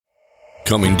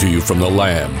Coming to you from the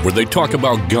lab where they talk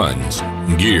about guns,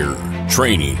 gear,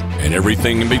 training, and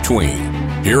everything in between.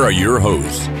 Here are your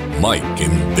hosts, Mike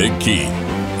and Big Keith,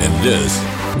 and this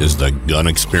is The Gun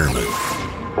Experiment.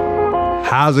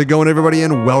 How's it going, everybody,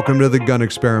 and welcome to The Gun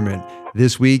Experiment.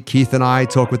 This week, Keith and I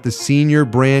talk with the Senior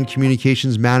Brand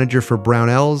Communications Manager for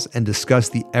Brownells and discuss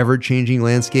the ever-changing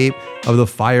landscape of the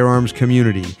firearms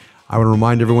community. I want to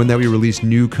remind everyone that we release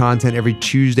new content every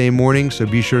Tuesday morning, so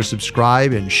be sure to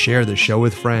subscribe and share the show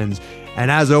with friends.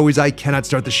 And as always, I cannot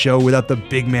start the show without the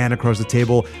big man across the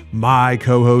table. My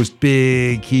co-host,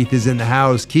 Big Keith, is in the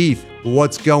house. Keith,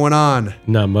 what's going on?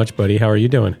 Not much, buddy. How are you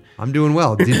doing? I'm doing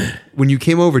well. When you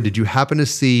came over, did you happen to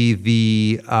see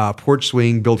the porch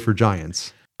swing built for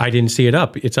giants? I didn't see it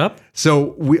up. It's up?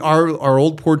 So our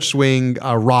old porch swing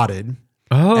rotted.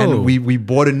 Oh. And we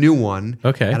bought a new one.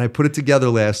 Okay. And I put it together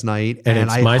last night. And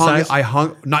it's my size? I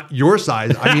hung, not your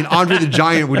size. I mean, Andre the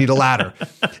Giant would need a ladder.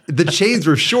 The chains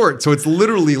were short. So it's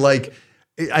literally like,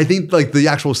 I think like the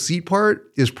actual seat part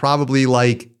is probably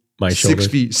like my 6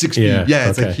 feet. 6 feet. Yeah,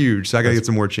 it's like huge. So I got to get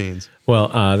some more chains. Well,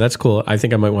 that's cool. I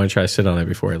think I might want to try to sit on it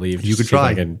before I leave. You could try.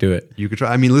 If I can do it. You could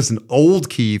try. I mean, listen, old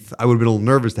Keith, I would have been a little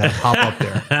nervous to have hop up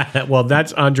there. Well,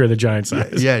 that's Andre the Giant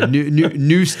size. Yeah,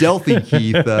 new stealthy Keith,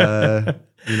 he can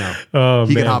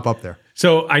hop up there.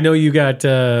 So I know you got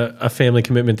a family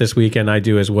commitment this week, and I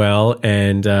do as well.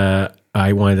 And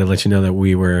I wanted to let you know that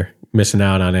we were missing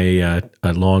out on a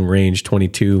long range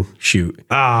 22 shoot.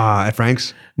 At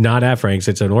Frank's? Not at Frank's.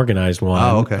 It's an organized one.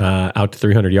 Oh, okay. Out to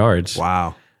 300 yards.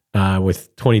 Wow.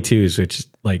 With 22s, which is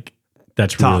like,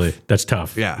 that's tough. That's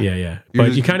tough. Yeah.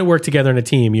 But you kind of work together in a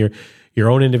team. You're your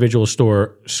own individual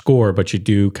score, but you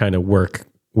do kind of work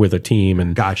with a team.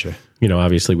 And gotcha. You know,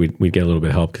 obviously we'd get a little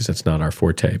bit of help because that's not our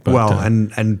forte. But,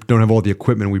 and don't have all the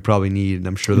equipment we probably need. And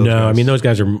I'm sure those guys. I mean, those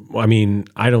guys are,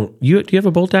 I don't, do you have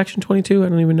a bolt action 22? I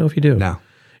don't even know if you do. No.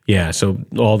 Yeah. So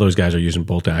all those guys are using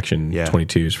bolt action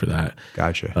 22s for that.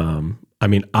 Gotcha. I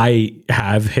mean, I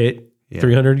have hit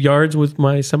 300 yards with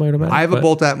my semi-automatic. I have a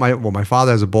bolt my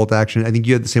father has a bolt action. I think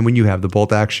you have the same one you have, the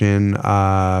bolt action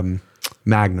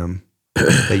Magnum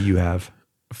that you have.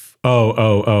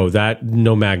 Oh, that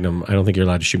no Magnum. I don't think you're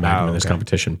allowed to shoot Magnum in this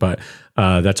competition, but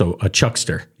that's a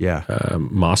Chuckster. Yeah.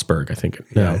 Mossberg, I think.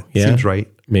 No. Yeah. Seems right.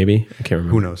 Maybe. I can't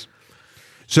remember. Who knows?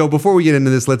 So before we get into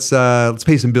this, let's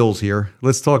pay some bills here.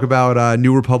 Let's talk about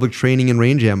New Republic training and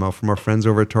range ammo from our friends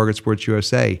over at Target Sports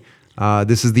USA.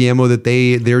 This is the ammo that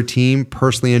their team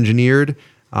personally engineered.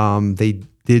 They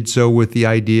did so with the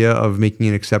idea of making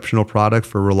an exceptional product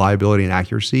for reliability and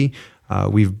accuracy.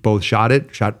 We've both shot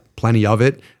plenty of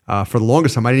it. For the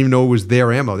longest time, I didn't even know it was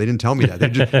their ammo. They didn't tell me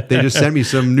that. They just sent me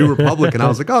some New Republic, and I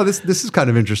was like, oh, this is kind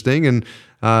of interesting, and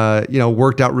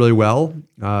worked out really well.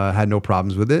 Had no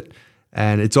problems with it,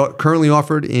 and it's currently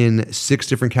offered in 6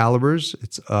 different calibers.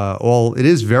 It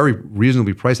is very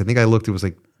reasonably priced. I think I looked; it was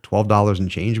like $12 and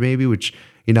change, maybe, which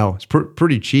is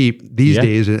pretty cheap these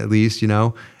days, at least.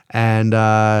 And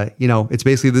it's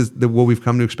basically what we've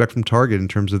come to expect from Target in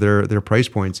terms of their price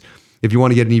points. If you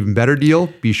want to get an even better deal,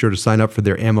 be sure to sign up for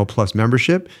their Ammo Plus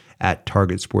membership at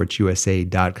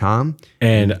targetsportsusa.com.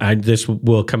 And this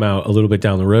will come out a little bit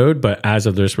down the road, but as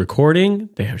of this recording,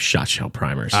 they have shot shell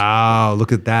primers. Oh,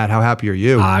 look at that. How happy are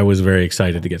you? I was very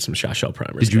excited to get some shot shell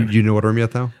primers. Did you order them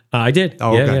yet, though? I did.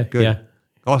 Oh, okay. Yeah, good. Yeah.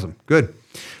 Awesome. Good.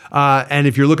 And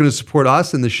if you're looking to support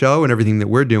us in the show and everything that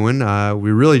we're doing, we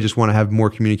really just want to have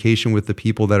more communication with the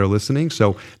people that are listening.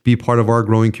 So be part of our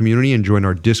growing community and join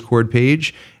our Discord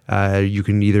page. You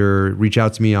can either reach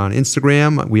out to me on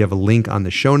Instagram. We have a link on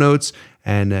the show notes,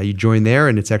 and you join there.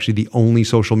 And it's actually the only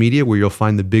social media where you'll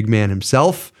find the big man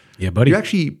himself. Yeah, buddy. You're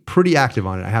actually pretty active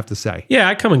on it, I have to say. Yeah,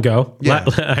 I come and go. Yeah.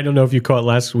 I don't know if you caught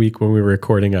last week when we were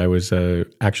recording, I was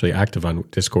actually active on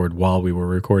Discord while we were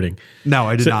recording. No,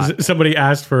 I did not. Somebody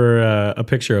asked for a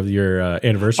picture of your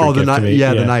anniversary gift to me.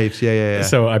 The knives. Yeah.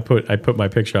 So I put my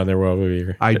picture on there while we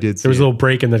were. I did see There was a little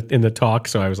break in the talk,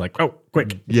 so I was like, oh,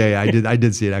 quick. Yeah, I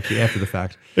did see it actually after the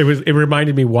fact. It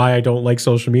reminded me why I don't like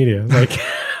social media. Like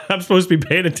I'm supposed to be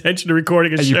paying attention to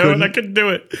recording a show, and I couldn't do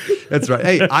it. That's right.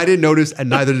 Hey, I didn't notice, and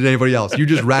neither did anybody else. You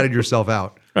just ratted yourself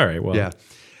out. All right, well. Yeah.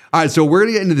 All right, so we're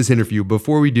going to get into this interview.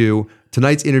 Before we do,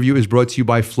 tonight's interview is brought to you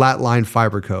by Flatline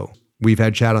Fiber Co. We've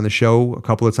had Chad on the show a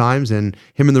couple of times, and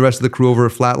him and the rest of the crew over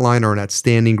at Flatline are an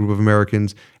outstanding group of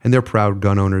Americans, and they're proud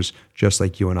gun owners just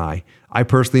like you and I. I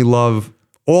personally love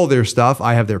all their stuff.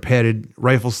 I have their padded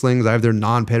rifle slings. I have their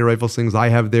non-padded rifle slings. I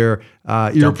have their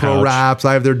ear pro wraps.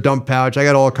 I have their dump pouch. I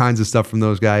got all kinds of stuff from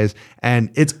those guys, and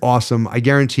it's awesome. I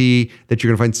guarantee that you're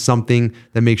going to find something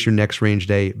that makes your next range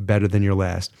day better than your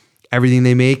last. Everything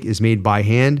they make is made by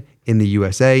hand in the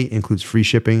USA, includes free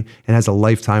shipping, and has a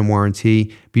lifetime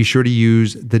warranty. Be sure to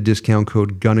use the discount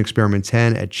code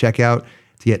GUNEXPERIMENT10 at checkout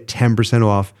to get 10%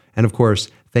 off. And of course,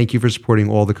 thank you for supporting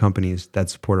all the companies that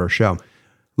support our show.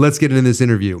 Let's get into this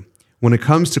interview. When it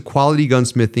comes to quality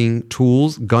gunsmithing,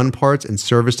 tools, gun parts, and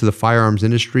service to the firearms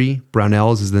industry,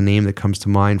 Brownells is the name that comes to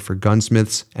mind for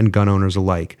gunsmiths and gun owners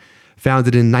alike.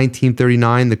 Founded in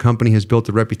 1939, the company has built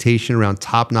a reputation around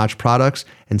top-notch products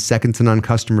and second-to-none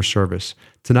customer service.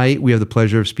 Tonight, we have the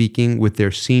pleasure of speaking with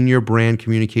their senior brand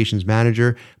communications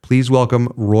manager. Please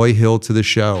welcome Roy Hill to the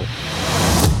show.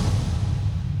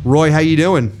 Roy, how you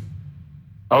doing?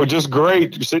 Oh, just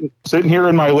great. Sitting here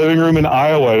in my living room in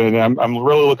Iowa, and I'm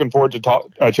really looking forward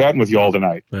to chatting with you all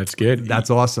tonight. That's good. That's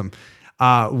awesome.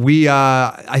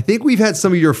 I think we've had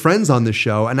some of your friends on the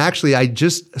show, and actually, I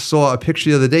just saw a picture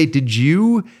the other day. Did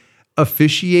you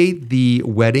officiate the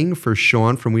wedding for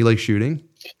Sean from We Like Shooting?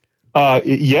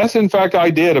 Yes, in fact, I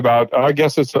did. I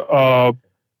guess it's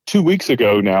 2 weeks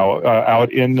ago now,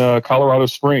 out in Colorado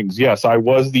Springs. Yes, I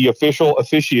was the official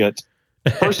officiant.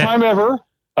 First time ever.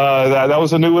 That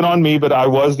was a new one on me, but I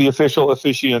was the official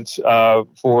officiant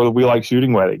for the We Like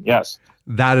Shooting wedding. Yes.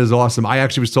 That is awesome. I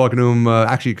actually was talking to him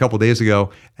a couple of days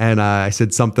ago, and I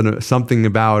said something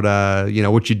about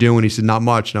what you do, and he said not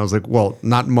much, and I was like, well,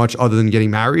 not much other than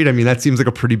getting married. I mean, that seems like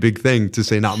a pretty big thing to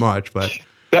say not much, but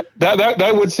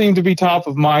that would seem to be top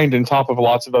of mind and top of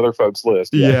lots of other folks'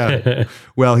 list. Yeah.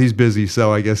 Well, he's busy,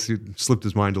 so I guess he slipped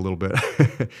his mind a little bit.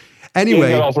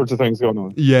 Anyway, got all sorts of things going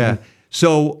on. Yeah.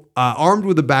 So, armed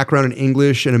with a background in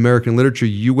English and American literature,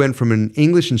 you went from an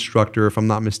English instructor, if I'm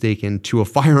not mistaken, to a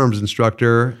firearms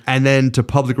instructor, and then to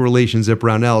public relations at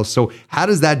Brownells. So, how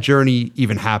does that journey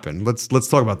even happen? Let's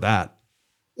talk about that.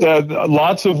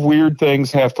 Lots of weird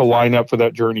things have to line up for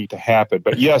that journey to happen.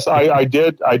 But yes, I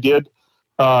did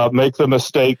make the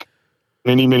mistake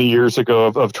many years ago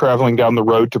of traveling down the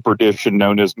road to perdition,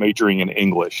 known as majoring in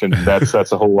English, and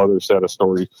that's a whole other set of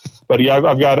stories. But yeah,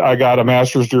 I got a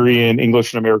master's degree in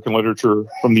English and American literature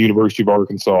from the University of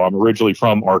Arkansas. I'm originally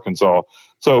from Arkansas,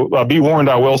 so be warned,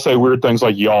 I will say weird things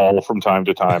like y'all from time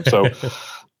to time. So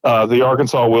the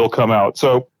Arkansas will come out.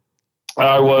 So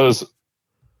I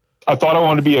thought I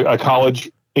wanted to be a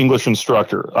college English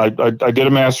instructor. I did a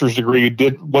master's degree,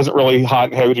 wasn't really hot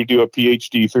and heavy to do a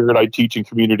PhD, figured I'd teach in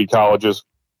community colleges,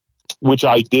 which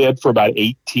I did for about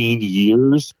 18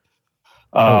 years.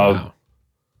 Wow.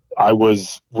 I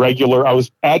was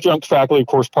adjunct faculty, of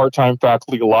course, part-time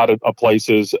faculty, a lot of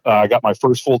places. I got my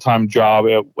first full-time job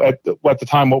at the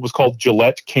time what was called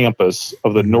Gillette campus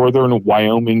of the Northern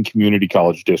Wyoming Community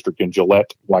College District in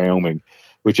Gillette, Wyoming,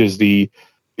 which is the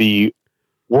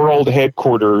world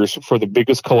headquarters for the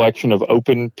biggest collection of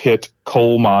open pit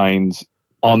coal mines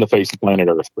on the face of planet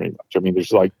Earth, pretty much. I mean,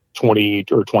 there's like 20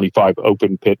 or 25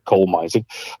 open pit coal mines. Have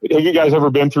you guys ever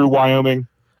been through Wyoming?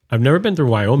 I've never been through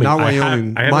Wyoming. Not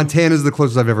Wyoming. Montana is the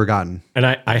closest I've ever gotten. And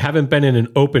I haven't been in an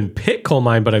open pit coal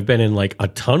mine, but I've been in like a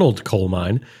tunneled coal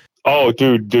mine. Oh,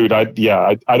 dude. I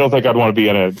don't think I'd want to be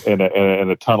in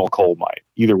a tunnel coal mine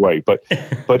either way. But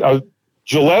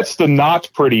Gillette's the not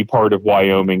pretty part of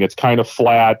Wyoming. It's kind of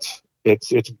flat.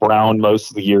 It's brown most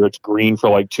of the year. It's green for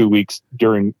like 2 weeks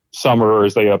during summer, or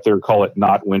as they up there call it,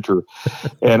 not winter.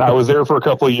 And I was there for a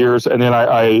couple of years, and then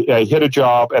I hit a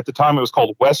job. At the time, it was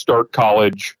called Westart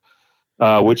College,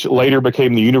 which later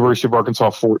became the University of Arkansas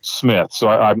Fort Smith. So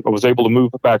I was able to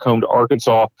move back home to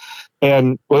Arkansas.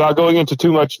 And without going into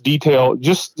too much detail,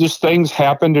 just things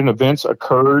happened and events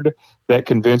occurred that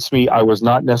convinced me I was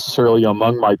not necessarily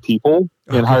among my people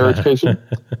in higher education,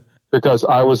 because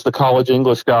I was the college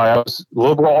English guy. I was a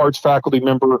liberal arts faculty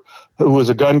member who was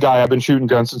a gun guy. I've been shooting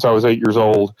guns since I was 8 years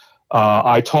old.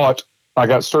 I got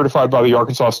certified by the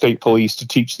Arkansas State Police to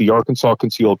teach the Arkansas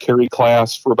Concealed Carry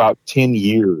class for about 10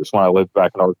 years when I lived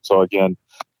back in Arkansas again.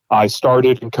 I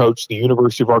started and coached the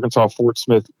University of Arkansas Fort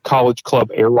Smith College Club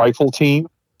air rifle team.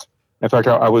 In fact,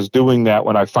 I was doing that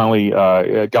when I finally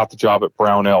got the job at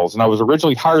Brownells. And I was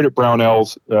originally hired at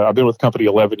Brownells. I've been with the company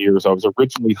 11 years. I was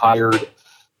originally hired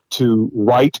to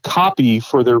write copy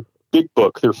for their big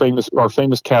book, our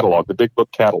famous catalog, the Big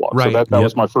Book catalog. Right. So that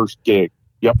was my first gig.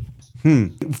 Yep.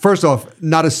 First off,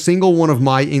 not a single one of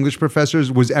my English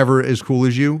professors was ever as cool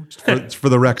as you, for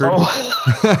the record.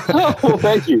 Well,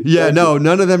 thank you. Yeah, none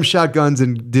of them shot guns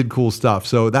and did cool stuff.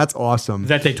 So that's awesome.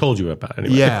 That they told you about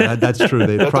anyway. Yeah, that's true.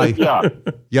 They probably, you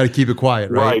got to keep it quiet,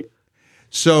 right? Right.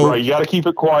 So you got to keep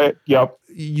it quiet. Yep.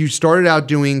 You started out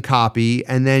doing copy,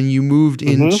 and then you moved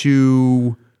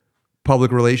into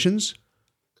public relations?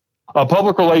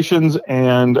 Public relations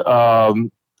and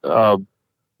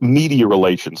media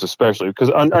relations, especially because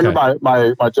under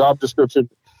my job description,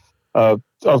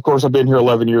 Of course, I've been here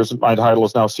 11 years. My title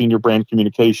is now Senior Brand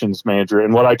Communications Manager.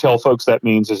 And what I tell folks that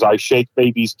means is I shake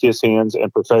babies, kiss hands,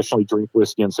 and professionally drink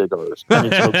whiskey and cigars. I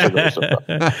mean, smoke cigars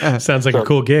sometimes. Sounds like a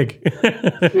cool gig.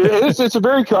 It's a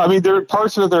very cool. I mean, there are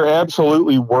parts of it that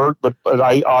absolutely work, but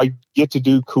I get to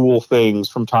do cool things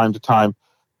from time to time.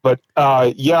 But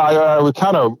I would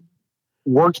kind of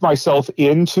worked myself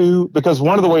into, because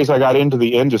one of the ways I got into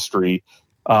the industry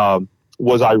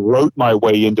was I wrote my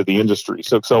way into the industry.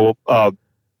 So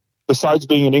besides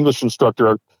being an English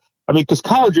instructor, I mean, because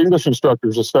college English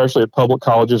instructors, especially at public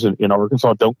colleges in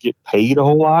Arkansas, don't get paid a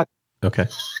whole lot. Okay.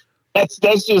 That's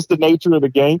just the nature of the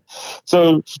game.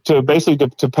 So to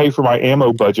pay for my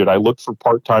ammo budget, I looked for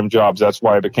part-time jobs. That's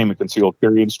why I became a concealed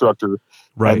carry instructor.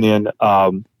 Right. And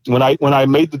then when I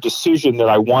made the decision that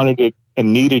I wanted it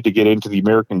and needed to get into the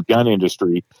American gun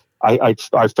industry, I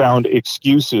found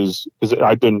excuses, because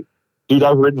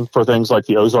I've written for things like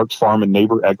the Ozarks Farm and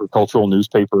Neighbor Agricultural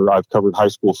newspaper. I've covered high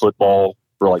school football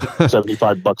for like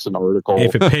 $75 an article.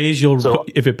 If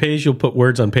it pays, you'll put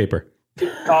words on paper.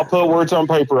 I'll put words on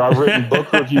paper. I've written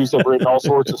book reviews. I've written all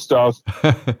sorts of stuff.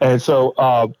 And so,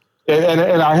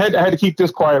 and I had to keep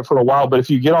this quiet for a while, but if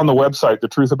you get on the website,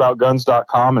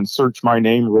 thetruthaboutguns.com, and search my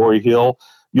name, Roy Hill,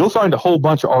 you'll find a whole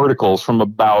bunch of articles from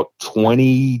about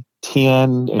 2010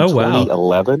 and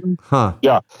 2011. Huh.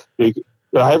 Yeah.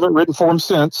 I haven't written for them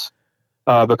since,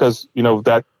 because,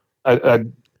 that I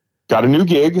got a new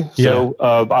gig. So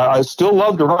I still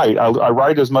love to write. I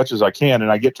write as much as I can, and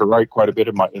I get to write quite a bit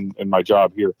in my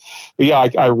job here. But yeah,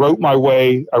 I wrote my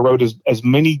way. I wrote as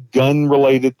many gun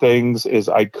related things as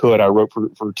I could. I wrote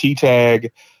for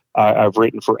T-Tag. I've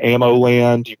written for Ammo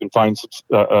Land. You can find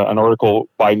an article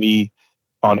by me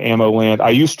on Ammo Land. I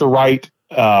used to write.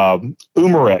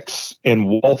 Umarex and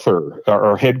Walther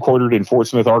are headquartered in Fort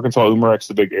Smith, Arkansas. Umarex,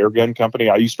 the big air gun company.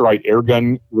 I used to write air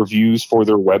gun reviews for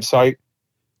their website.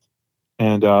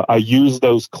 And I use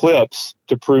those clips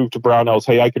to prove to Brownells,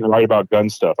 hey, I can write about gun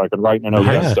stuff. I can write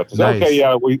gun stuff. Nice. Okay,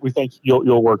 yeah, we think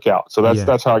you'll work out. So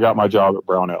that's how I got my job at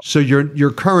Brownells. So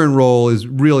your current role is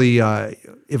really,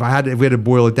 if we had to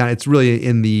boil it down, it's really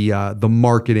in the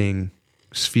marketing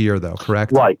sphere, though,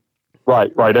 correct? Right.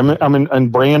 I'm in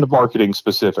brand marketing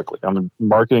specifically. I'm in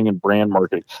marketing and brand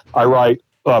marketing. I write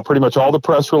pretty much all the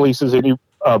press releases. Any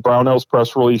Brownells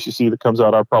press release you see that comes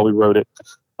out, I probably wrote it.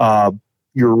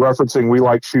 You're referencing We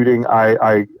Like Shooting.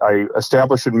 I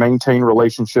establish and maintain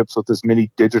relationships with as many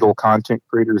digital content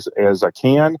creators as I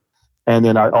can. And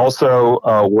then I also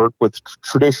work with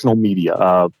traditional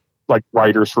media, like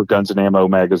writers for Guns and Ammo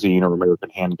magazine or American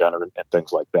Handgunner and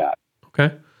things like that.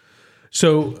 Okay.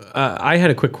 So I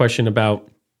had a quick question about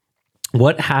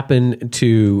what happened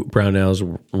to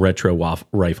Brownells retro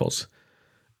rifles.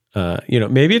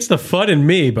 Maybe it's the FUD in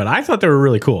me, but I thought they were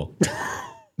really cool.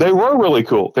 They were really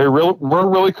cool. They were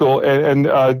really cool,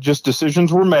 and just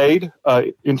decisions were made.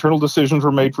 Internal decisions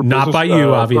were made for not business, by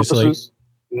you, obviously, purposes.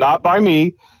 Not by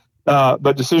me,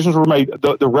 but decisions were made.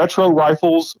 The retro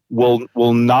rifles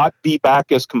will not be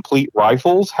back as complete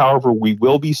rifles. However, we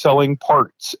will be selling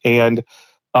parts, and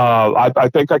I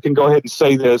think I can go ahead and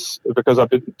say this because I've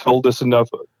been told this enough.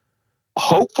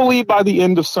 Hopefully, by the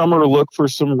end of summer, look for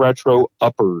some retro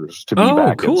uppers to be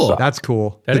back. Cool. Inside. That's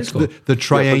cool. That is cool. The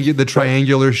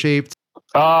triangular shaped.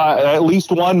 At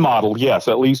least one model. Yes,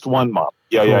 at least one model.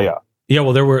 Yeah, cool. Yeah. Yeah,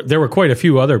 well, there were quite a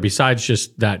few other besides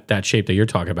just that shape that you're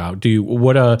talking about.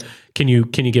 Can you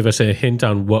give us a hint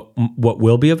on what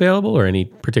will be available or any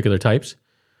particular types?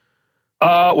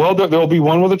 Well, there'll be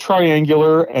one with a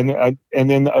triangular and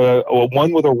then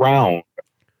one with a round.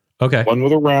 Okay. One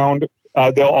with a round.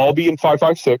 They'll all be in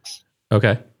 5.56.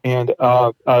 Okay. And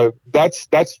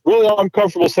that's really all I'm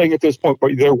comfortable saying at this point.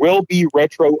 But there will be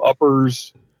retro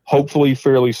uppers, hopefully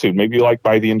fairly soon, maybe like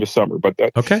by the end of summer. But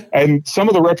okay. And some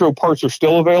of the retro parts are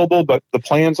still available, but the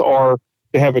plans are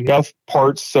to have enough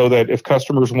parts so that if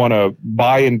customers want to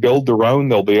buy and build their own,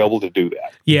 they'll be able to do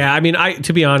that. Yeah, I mean,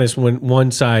 to be honest,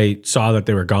 once I saw that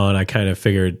they were gone, I kind of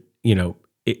figured,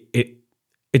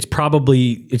 it's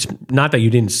not that you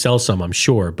didn't sell some, I'm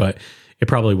sure, but it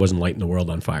probably wasn't lighting the world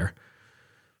on fire.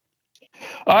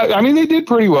 I mean, they did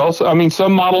pretty well. So, I mean,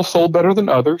 some models sold better than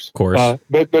others, of course.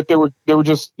 But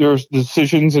there's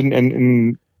decisions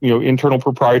and internal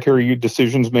proprietary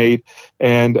decisions made,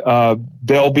 and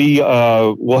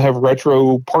we'll have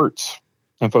retro parts,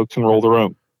 and folks can roll their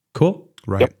own. Cool.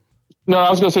 Right. Yep. No, I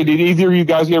was going to say, did either of you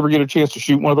guys ever get a chance to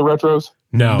shoot one of the retros?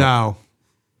 No.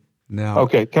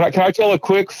 Okay. Can I tell a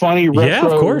quick, funny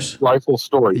retro rifle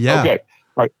story? Yeah. Okay.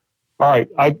 All right.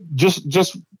 I just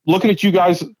looking at you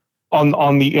guys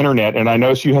on the internet, and I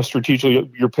notice you have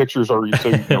strategically your pictures are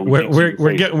so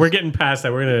we're getting past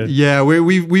that. We're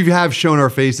gonna we have shown our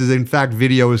faces. In fact,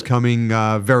 video is coming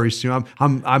very soon.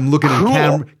 I'm looking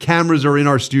at cameras are in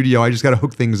our studio. I just got to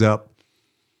hook things up.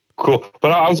 Cool.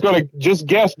 But I was going to just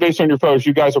guess based on your photos,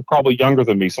 you guys are probably younger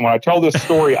than me. So when I tell this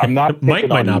story, I'm not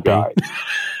picking on you guys.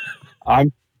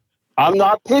 I'm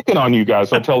not picking on you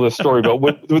guys. I'll tell this story. But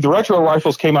when the retro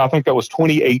rifles came out, I think that was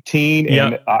 2018,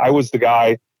 and I was the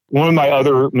guy. One of my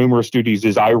other numerous duties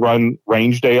is I run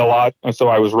range day a lot, and so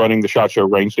I was running the SHOT Show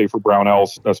range day for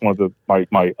Brownells. That's one of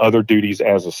my other duties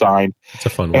as assigned. It's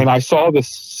a fun one. And I saw the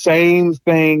same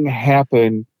thing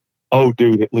happen. Oh,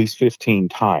 dude, at least 15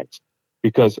 times.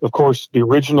 Because, of course, the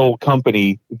original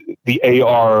company, the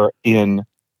AR in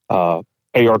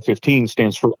AR-15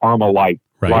 stands for Armalite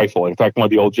rifle. In fact, one of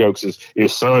the old jokes is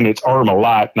son, it's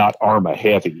Armalite, not Arma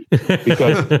Heavy.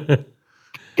 Because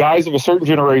guys of a certain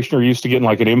generation are used to getting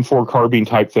like an M4 carbine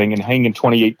type thing and hanging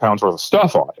 28 pounds worth of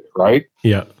stuff on it, right?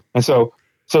 Yeah. And so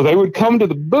they would come to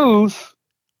the booth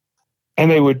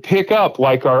and they would pick up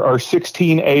like our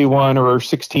 16A1 or our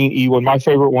 16E1. My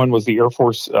favorite one was the Air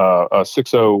Force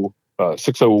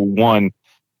 601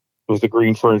 with the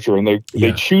green furniture, and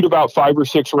they'd shoot about 5 or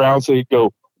 6 rounds. They'd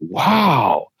go,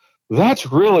 wow,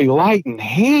 that's really light and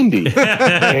handy.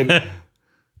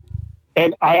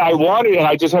 and I wanted, and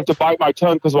I just have to bite my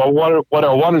tongue because what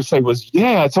I wanted to say was,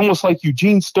 yeah, it's almost like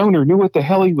Eugene Stoner knew what the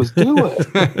hell he was doing.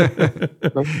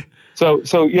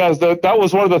 So yeah, that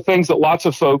was one of the things that lots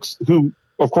of folks who,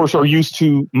 of course, are used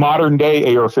to modern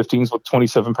day AR-15s with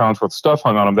 27 pounds worth of stuff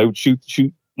hung on them. They would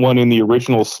shoot one in the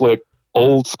original slick,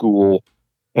 old school,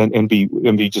 and be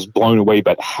just blown away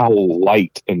by how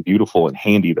light and beautiful and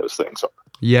handy those things are.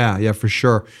 Yeah, for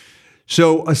sure.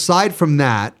 So aside from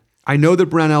that, I know that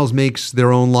Brownells makes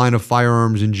their own line of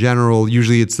firearms in general.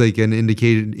 Usually it's like an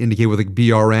indicate with like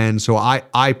BRN. So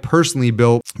I personally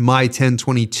built my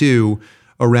 1022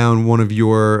 around one of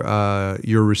your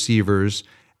receivers.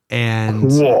 And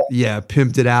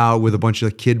pimped it out with a bunch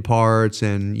of kid parts,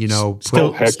 and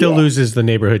still loses the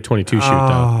neighborhood 22 shoot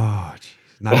though.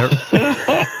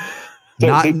 Do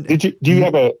you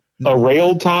have a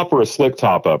railed top or a slick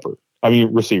top upper? I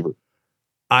mean receiver.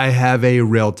 I have a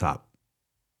rail top.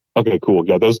 Okay, cool.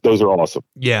 Yeah, those are awesome.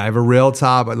 Yeah, I have a rail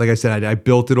top. Like I said, I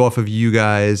built it off of you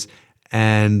guys.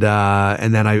 And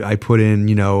then I put in,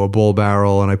 a bull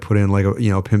barrel, and I put in like a,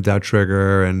 pimped out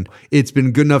trigger, and it's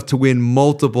been good enough to win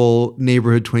multiple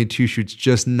neighborhood 22 shoots,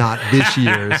 just not this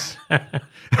year's.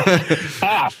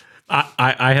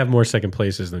 I have more second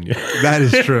places than you. That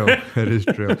is true. That is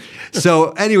true.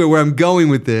 So anyway, where I'm going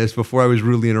with this before I was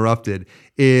rudely interrupted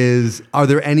is, are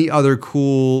there any other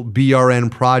cool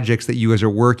BRN projects that you guys are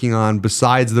working on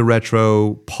besides the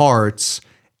retro parts?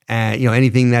 And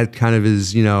anything that kind of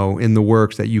is in the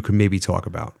works that you can maybe talk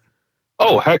about.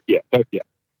 Oh heck yeah.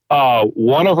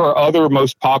 One of our other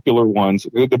most popular ones,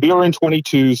 the BRN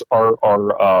 22s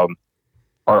are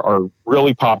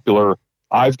really popular.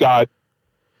 I've got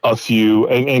a few,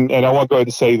 and I want to go ahead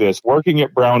and say this: working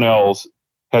at Brownells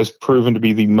has proven to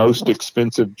be the most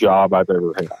expensive job I've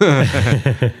ever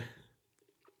had.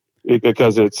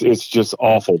 Because it's just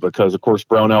awful. Because of course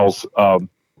Brownells.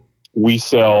 We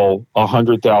sell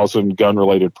 100,000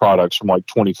 gun-related products from like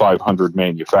 2,500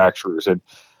 manufacturers. And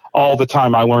all the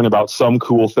time I learn about some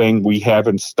cool thing we have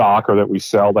in stock or that we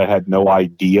sell that I had no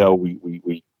idea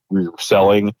we were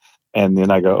selling. And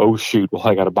then I go, oh, shoot, well,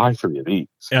 I got to buy 3 of these.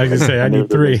 I was going to say, I need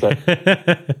 3. There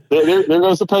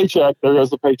goes the paycheck.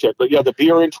 But yeah, the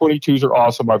BRN 22s are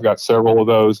awesome. I've got several of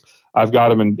those. I've got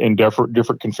them in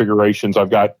different configurations. I've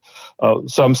got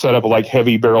some set up like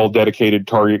heavy barrel dedicated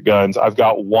target guns. I've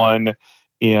got one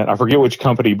in, I forget which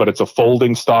company, but it's a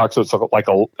folding stock. So it's like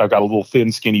I've got a little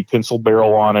thin, skinny pencil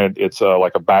barrel on it. It's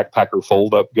like a backpacker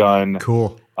fold up gun.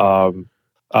 Cool.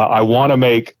 I want to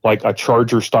make like a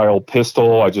charger style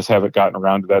pistol. I just haven't gotten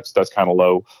around to that. That's kind of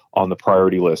low on the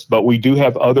priority list, but we do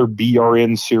have other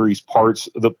BRN series parts.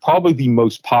 Probably the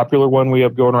most popular one we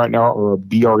have going right now are a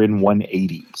BRN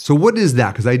 180. So what is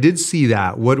that? Cause I did see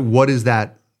that. What is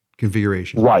that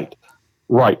configuration? Right.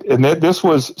 And this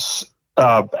was,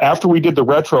 after we did the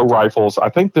retro rifles, I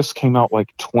think this came out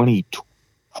like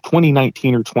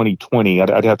 2019 or 2020.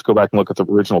 I'd have to go back and look at the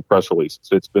original press release.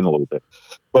 It's been a little bit,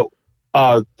 but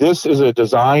this is a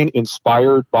design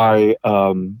inspired by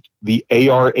the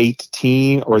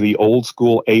AR-18 or the old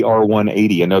school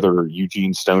AR-180, another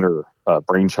Eugene Stoner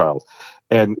brainchild.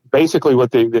 And basically, have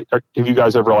you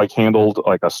guys ever like handled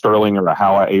like a Sterling or a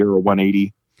Howa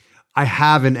AR-180? I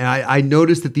haven't, and I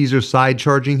noticed that these are side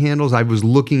charging handles. I was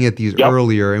looking at these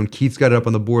earlier, and Keith's got it up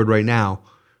on the board right now.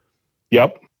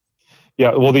 Yep.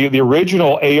 Yeah, well, the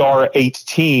original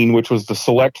AR-18, which was the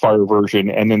select fire version,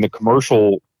 and then the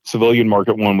commercial civilian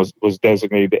market one was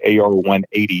designated the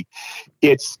AR-180.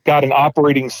 It's got an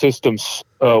operating system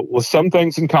with some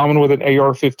things in common with an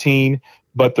AR-15,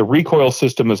 but the recoil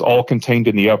system is all contained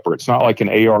in the upper. It's not like an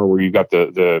AR where you've got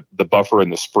the buffer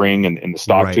and the spring and the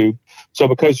stock tube. So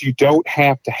because you don't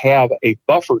have to have a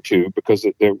buffer tube, because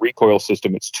the recoil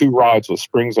system, it's 2 rods with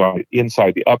springs on it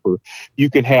inside the upper, you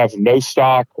can have no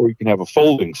stock or you can have a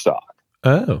folding stock.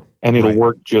 Oh. And it'll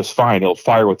work just fine. It'll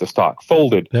fire with the stock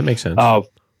folded. That makes sense.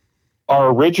 Our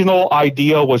original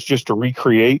idea was just to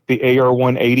recreate the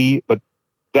AR-180, but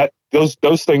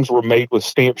those things were made with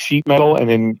stamped sheet metal, and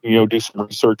then do some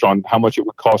research on how much it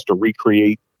would cost to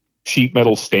recreate sheet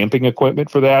metal stamping equipment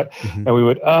for that. Mm-hmm. And we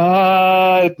went,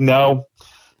 no.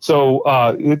 So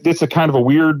it's a kind of a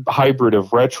weird hybrid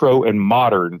of retro and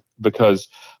modern, because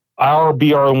our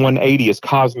BR-180 is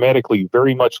cosmetically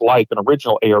very much like an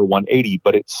original AR-180,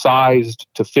 but it's sized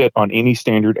to fit on any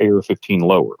standard AR-15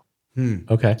 lower.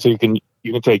 Okay. So you can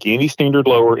take any standard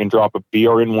lower and drop a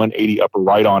BRN-180 upper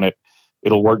right on it.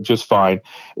 It'll work just fine.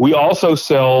 We also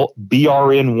sell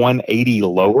BRN-180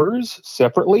 lowers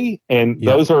separately, and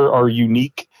those are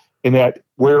unique in that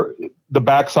where the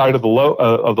backside of the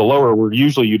lower, where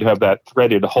usually you'd have that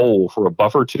threaded hole for a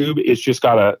buffer tube, it's just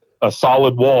got a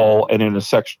solid wall and in a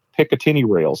section Picatinny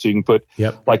rail, so you can put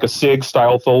like a SIG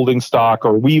style folding stock,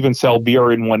 or we even sell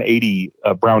BRN-180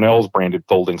 Brownells branded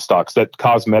folding stocks that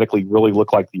cosmetically really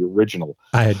look like the original.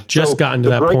 I had just gotten to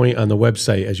that point on the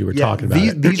website as you were talking about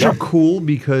it. These are cool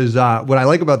because what I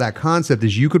like about that concept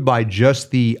is you could buy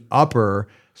just the upper,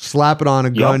 slap it on a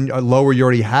gun, a lower you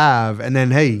already have, and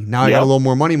then, hey, now I got a little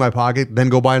more money in my pocket, then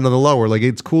go buy another lower. Like,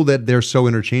 it's cool that they're so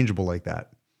interchangeable like that.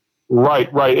 Right.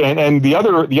 And the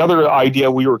other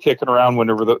idea we were kicking around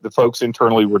whenever the folks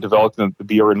internally were developing the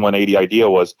BRN-180 idea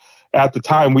was, at the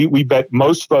time, we bet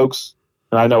most folks,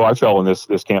 and I know I fell in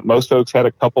this camp, most folks had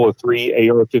a couple of 3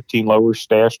 AR-15 lowers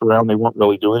stashed around they weren't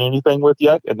really doing anything with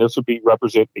yet, and this would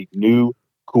represent a new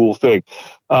cool thing.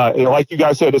 Like you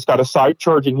guys said, it's got a side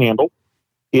charging handle.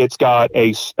 It's got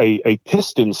a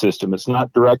piston system. It's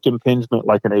not direct impingement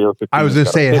like an AR-15. I was going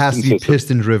to say it has to be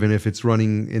piston driven if it's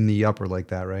running in the upper like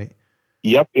that, right?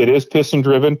 Yep, it is piston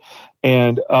driven.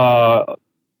 And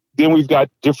then we've got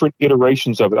different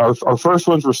iterations of it. Our first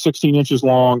ones were 16 inches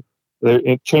long.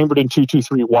 They're chambered in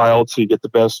 223 wild, so you get the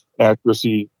best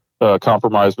accuracy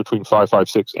compromise between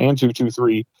 5.56 and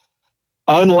 223.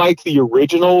 Unlike the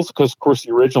originals, because of course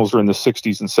the originals are in the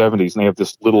 60s and 70s, and they have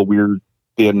this little weird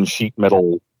thin sheet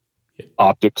metal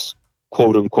optics,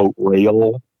 quote unquote,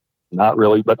 rail. Not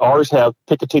really, but ours have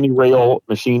Picatinny rail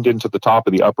machined into the top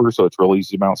of the upper, so it's real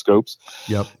easy to mount scopes.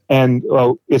 Yep. And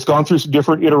it's gone through some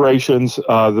different iterations.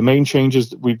 The main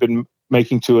changes that we've been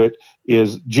making to it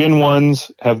is Gen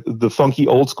 1s have the funky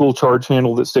old school charge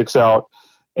handle that sticks out,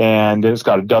 and then it's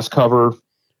got a dust cover.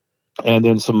 And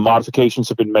then some modifications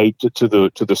have been made to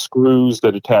the screws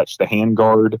that attach the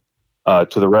handguard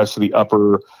to the rest of the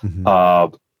upper.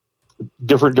 Mm-hmm.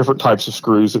 Different types of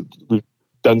screws. We've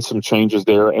done some changes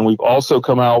there, and we've also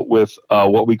come out with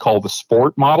what we call the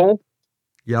Sport model.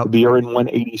 Yep. The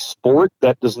BRN-180 Sport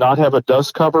that does not have a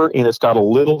dust cover, and it's got a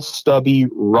little stubby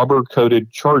rubber-coated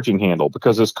charging handle.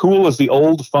 Because as cool as the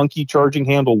old funky charging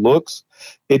handle looks,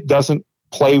 it doesn't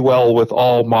play well with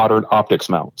all modern optics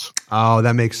mounts. Oh,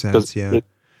 that makes sense. Yeah,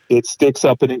 it sticks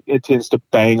up and it tends to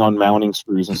bang on mounting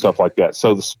screws and stuff like that.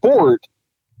 So the Sport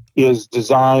is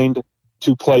designed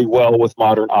to play well with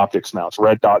modern optics mounts,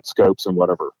 red dot scopes and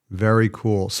whatever. Very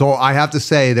cool. So I have to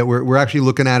say that we're actually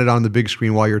looking at it on the big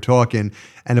screen while you're talking.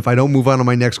 And if I don't move on to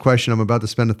my next question, I'm about to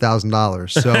spend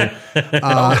 $1,000. So,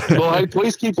 well, hey,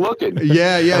 please keep looking.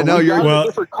 Yeah. No, you're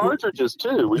different cartridges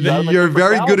too. You're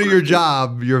very good at your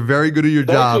job. You're very good at your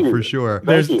job for sure.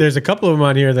 There's a couple of them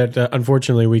on here that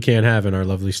unfortunately we can't have in our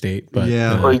lovely state. But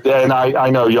and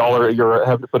I know you're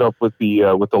having to put up with the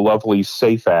lovely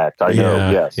SAFE Act. I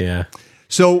know. Yes. Yeah.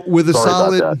 So with a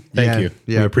solid, thank you.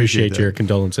 Yeah, we appreciate your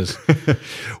condolences.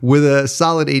 With a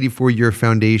solid 84-year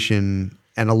foundation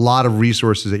and a lot of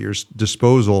resources at your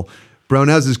disposal,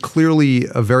 Brownells is clearly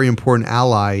a very important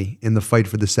ally in the fight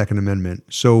for the Second Amendment.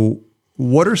 So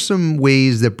what are some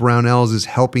ways that Brownells is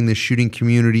helping the shooting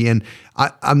community? And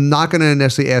I'm not going to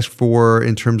necessarily ask for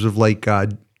in terms of like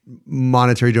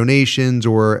monetary donations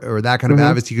or that kind of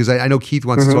advocacy, because I know Keith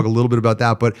wants to talk a little bit about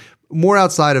that, but more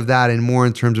outside of that and more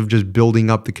in terms of just building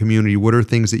up the community. What are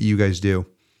things that you guys do?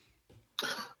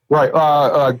 Right.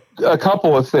 A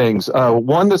couple of things.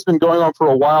 One that's been going on for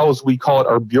a while is we call it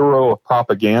our Bureau of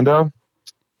Propaganda.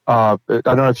 I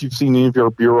don't know if you've seen any of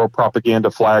your Bureau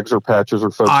propaganda flags or patches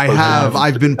or folks. I have.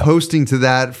 I've been posting to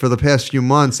that for the past few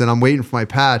months, and I'm waiting for my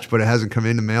patch, but it hasn't come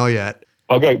in the mail yet.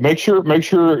 Okay, make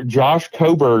sure Josh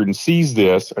Coburn sees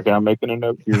this. Okay, I'm making a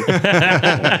note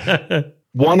here.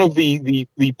 One of the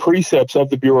precepts of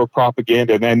the Bureau of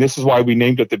Propaganda, and this is why we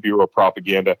named it the Bureau of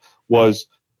Propaganda, was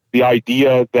the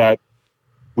idea that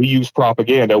we use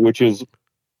propaganda, which is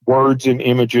words and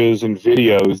images and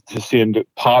videos, to send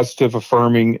positive,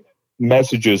 affirming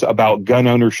messages about gun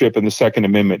ownership and the Second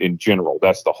Amendment in general.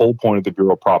 That's the whole point of the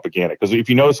Bureau of Propaganda. Because if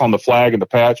you notice on the flag and the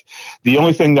patch, the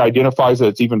only thing that identifies that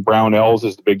it's even Brownells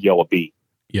is the big yellow B.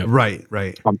 Yeah, right.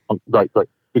 Right.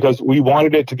 Because we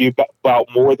wanted it to be about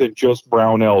more than just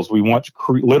Brownells. We want to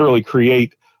literally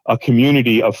create a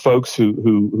community of folks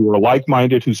who are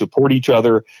like-minded, who support each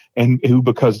other, and who,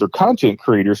 because they're content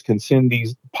creators, can send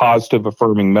these positive,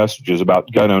 affirming messages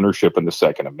about gun ownership and the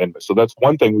Second Amendment. So that's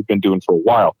one thing we've been doing for a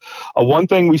while. One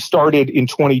thing we started in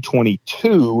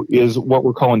 2022 is what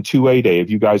we're calling 2A Day.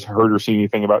 Have you guys heard or seen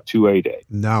anything about 2A Day?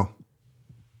 No.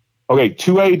 Okay,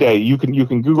 2A Day, you can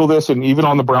Google this, and even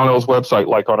on the Brownells website,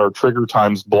 like on our Trigger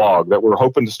Times blog, that we're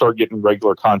hoping to start getting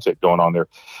regular content going on there.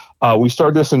 We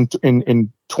started this in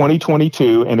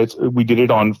 2022, and we did it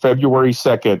on February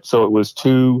 2nd, so it was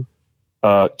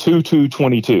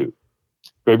 2/2/22,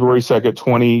 February 2nd,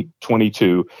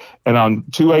 2022. And on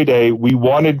 2A Day, we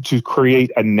wanted to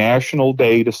create a national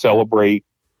day to celebrate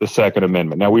the Second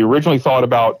Amendment. Now, we originally thought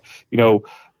about,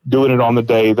 doing it on the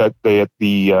day that the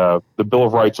Bill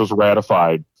of Rights was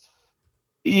ratified.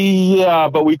 Yeah,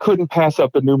 but we couldn't pass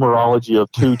up the numerology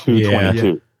of 2/2/22.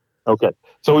 Yeah. Okay.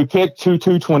 So we picked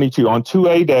 2/2/22 on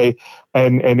 2A Day,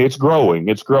 and it's growing.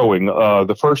 It's growing.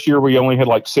 The first year we only had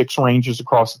like 6 ranges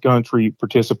across the country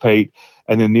participate,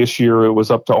 and then this year it was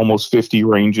up to almost 50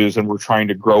 ranges, and we're trying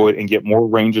to grow it and get more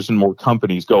ranges and more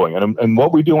companies going. And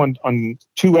what we do on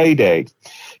 2A Day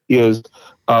is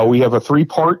we have a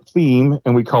 3-part theme,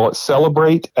 and we call it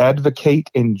Celebrate, Advocate,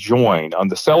 and Join. On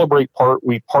the Celebrate part,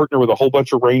 we partner with a whole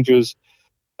bunch of ranges.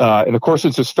 And of course,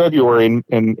 it's February,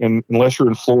 and unless you're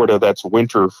in Florida, that's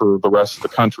winter for the rest of the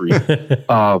country.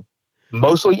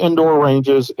 Mostly indoor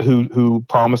ranges who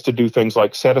promise to do things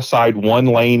like set aside 1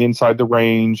 lane inside the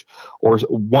range, or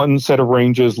one set of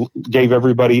ranges gave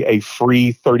everybody a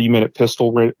free 30-minute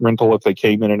pistol rental if they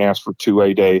came in and asked for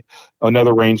 2A Day.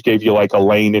 Another range gave you like a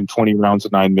lane and 20 rounds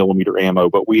of 9mm ammo.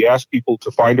 But we ask people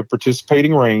to find a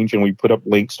participating range, and we put up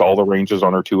links to all the ranges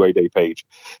on our 2A Day page.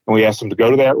 And we ask them to go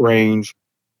to that range,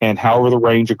 and however the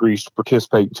range agrees to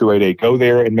participate in 2A Day, go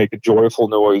there and make a joyful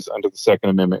noise under the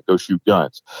Second Amendment, go shoot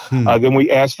guns. Then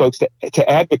we ask folks to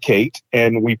advocate,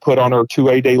 and we put on our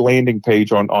 2A Day landing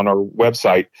page on our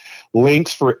website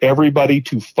links for everybody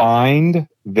to find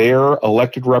their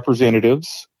elected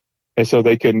representatives, and so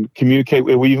they can communicate.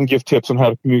 We even give tips on how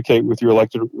to communicate with your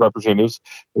elected representatives.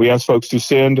 We ask folks to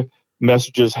send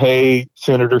messages, hey,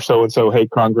 Senator so-and-so, hey,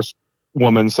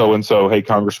 Congresswoman so-and-so, hey,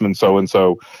 Congressman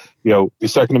so-and-so. The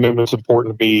Second Amendment is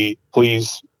important to me.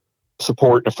 Please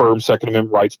support and affirm Second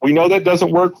Amendment rights. We know that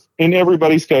doesn't work in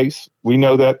everybody's case. We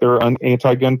know that there are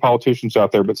anti-gun politicians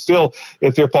out there, but still,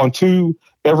 if they're upon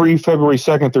every February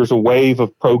 2nd, there's a wave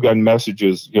of pro-gun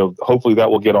messages. Hopefully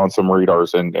that will get on some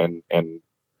radars and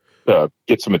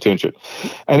get some attention.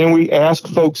 And then we ask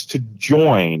folks to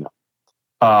join,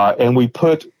 and we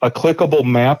put a clickable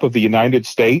map of the United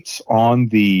States on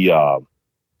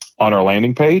our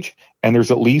landing page. And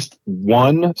there's at least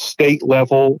one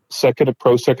state-level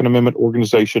pro-Second Amendment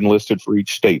organization listed for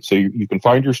each state. So you can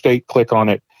find your state, click on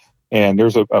it, and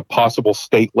there's a possible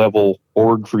state-level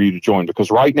org for you to join. Because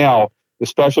right now,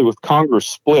 especially with Congress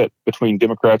split between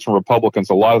Democrats and Republicans,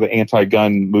 a lot of the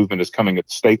anti-gun movement is coming at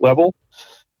the state level.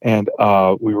 And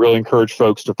we really encourage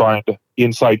folks to find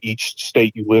inside each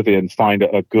state you live in, find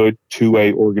a good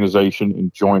 2A organization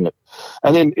and join it.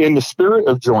 And then in the spirit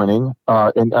of joining,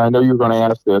 and I know you're going to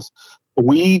ask this,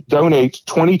 we donate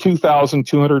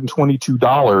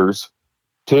 $22,222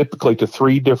 typically to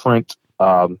 3 different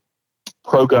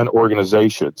pro-gun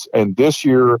organizations. And this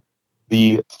year,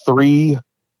 the 3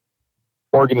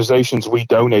 organizations we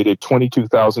donated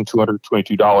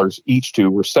 $22,222 each to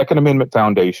were Second Amendment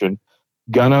Foundation,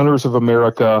 Gun Owners of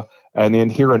America, and then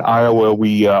here in Iowa,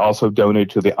 we also donated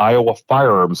to the Iowa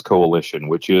Firearms Coalition,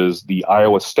 which is the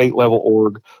Iowa state-level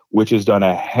org, which has done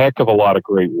a heck of a lot of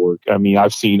great work. I mean,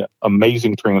 I've seen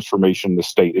amazing transformation in the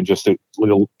state in just the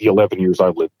 11 years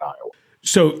I've lived in Iowa.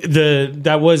 So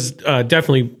that was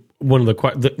definitely one of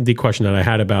the question that I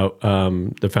had about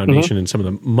the foundation and some of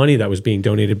the money that was being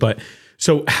donated. But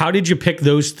so how did you pick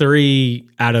those 3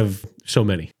 out of so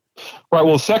many? Right.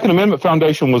 Well, Second Amendment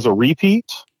Foundation was a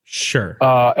repeat. Sure.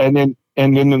 And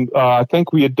And then I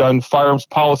think we had done Firearms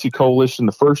Policy Coalition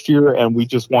the first year, and we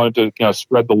just wanted to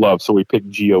spread the love, so we picked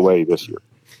GOA this year.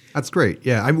 That's great.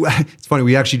 Yeah, it's funny.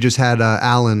 We actually just had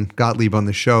Alan Gottlieb on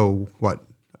the show.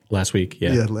 Last week?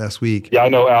 Yeah, last week. Yeah, I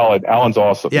know Alan. Alan's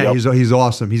awesome. Yeah, yep. He's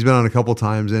awesome. He's been on a couple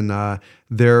times, and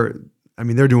they're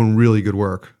doing really good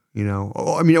work.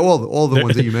 All the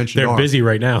ones that you mentioned. They're busy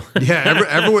right now. Yeah,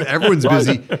 everyone's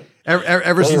busy.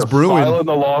 Ever since Bruin filing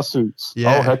the lawsuits.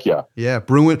 Yeah, oh heck yeah. Yeah,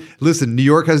 Bruin. Listen, New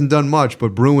York hasn't done much,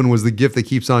 but Bruin was the gift that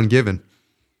keeps on giving.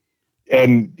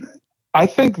 And I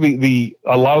think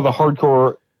a lot of the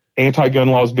hardcore anti-gun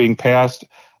laws being passed,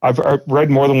 I've read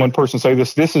more than one person say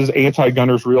this. This is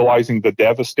anti-gunners realizing the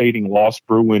devastating loss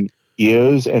Bruin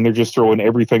is, and they're just throwing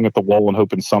everything at the wall and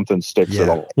hoping something sticks at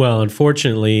all. Well,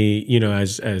 unfortunately,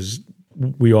 as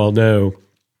we all know,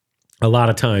 a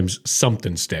lot of times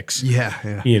something sticks.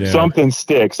 Yeah. Something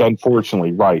sticks,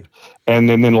 unfortunately, right. And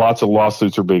then lots of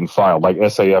lawsuits are being filed, like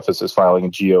SAF is filing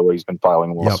and GOA has been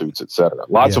filing lawsuits, et cetera.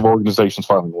 Lots of organizations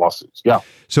filing lawsuits. Yeah.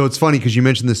 So it's funny because you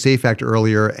mentioned the SAFE Act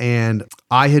earlier, and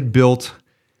I had built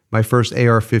my first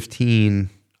AR-15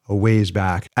 a ways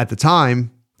back. At the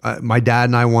time, my dad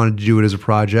and I wanted to do it as a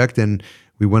project, and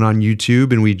we went on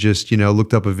YouTube and we just,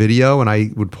 looked up a video, and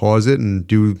I would pause it and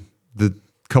do the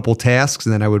couple tasks,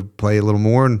 and then I would play a little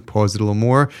more and pause it a little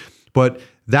more. But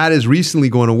that has recently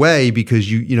gone away because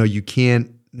you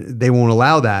can't, they won't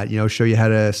allow that, show you how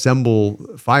to assemble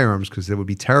firearms because that would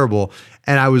be terrible.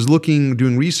 And I was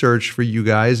doing research for you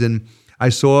guys, and I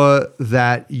saw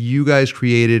that you guys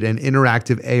created an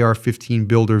interactive AR-15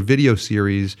 builder video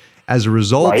series as a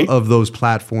result of those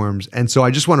platforms. And so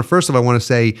I just want to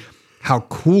say how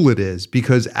cool it is,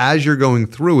 because as you're going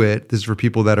through it, this is for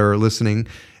people that are listening,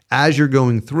 as you're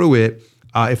going through it,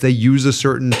 if they use a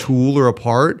certain tool or a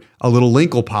part, a little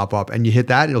link will pop up, and you hit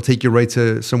that, it'll take you right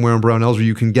to somewhere in Brownells where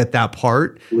you can get that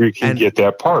part. Get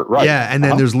that part, right? Yeah, and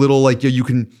then there's little you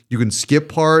can skip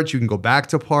parts, you can go back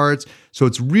to parts. So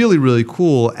it's really, really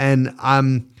cool. And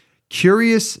I'm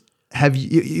curious,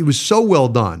 it was so well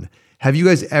done. Have you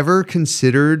guys ever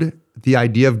considered the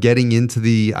idea of getting into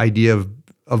the idea of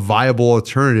a viable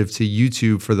alternative to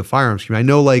YouTube for the firearms community? I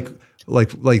know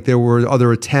like there were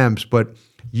other attempts, but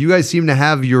you guys seem to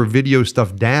have your video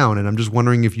stuff down, and I'm just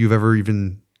wondering if you've ever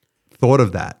even thought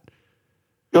of that.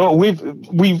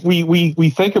 We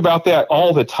think about that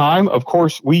all the time. Of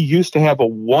course, we used to have a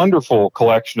wonderful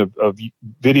collection of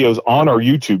videos on our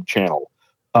YouTube channel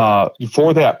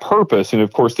for that purpose, and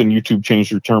of course, then YouTube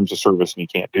changed their terms of service, and you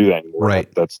can't do that anymore.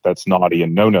 Right. That's naughty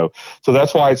and no. So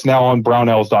that's why it's now on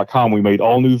Brownells.com. We made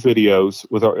all new videos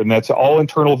and that's all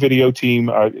internal video team.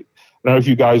 I don't know if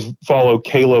you guys follow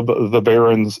Caleb the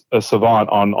Baron's Savant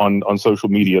on social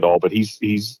media at all, but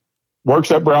he's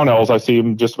works at Brownells. I see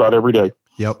him just about every day.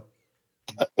 Yep.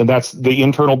 And that's the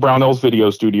internal Brownells video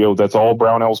studio. That's all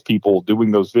Brownells people doing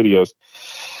those videos.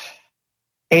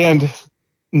 And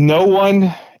no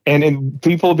one, and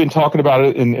people have been talking about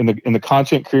it in the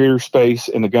content creator space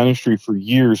in the gun industry for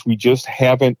years. We just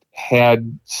haven't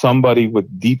had somebody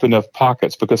with deep enough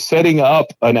pockets, because setting up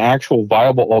an actual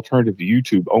viable alternative to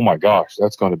YouTube, oh my gosh,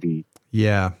 that's going to be.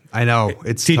 Yeah, I know.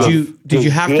 It's did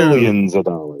you have to billions of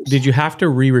dollars? Did you have to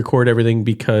re-record everything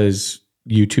because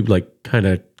YouTube kind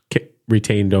of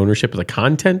retained ownership of the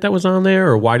content that was on there,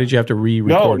 or why did you have to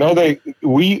re-record?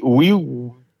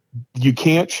 No, you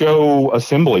can't show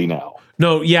assembly now.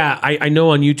 No, yeah, I know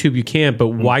on YouTube you can't, but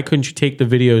why couldn't you take the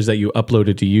videos that you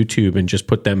uploaded to YouTube and just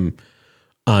put them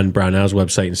on Brownell's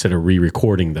website instead of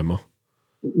re-recording them?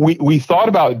 We thought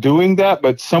about doing that,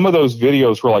 but some of those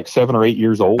videos were 7 or 8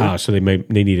 years old. So they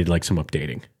needed some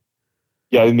updating.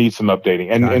 Yeah, they need some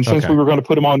updating. And since we were going to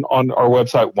put them on our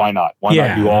website, why not? Why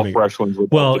not do all fresh ones?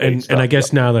 And I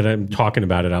guess now that I'm talking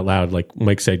about it out loud, like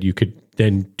Mike said, you could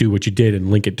then do what you did and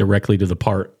link it directly to the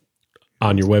part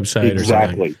on your website or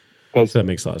something. Exactly. So that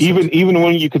makes a lot of sense. Even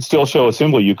when you could still show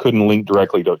assembly, you couldn't link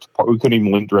directly to. We couldn't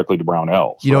even link directly to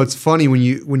Brownells. It's funny when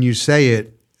you say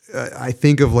it. I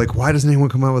think of why doesn't anyone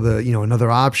come out with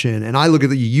another option? And I look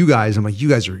at you guys. I'm like, you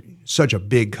guys are such a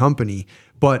big company,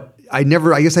 but I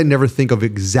guess I never think of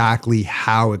exactly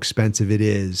how expensive it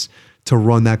is to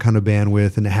run that kind of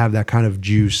bandwidth and to have that kind of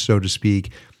juice, so to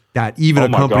speak. That even a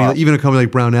company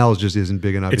like Brownells just isn't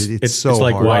big enough. It's so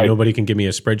like hard. Why nobody can give me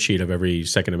a spreadsheet of every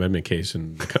Second Amendment case.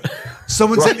 And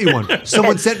someone sent me one.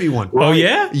 Someone sent me one. Oh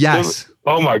yeah, yes.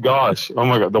 Oh my gosh.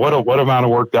 What amount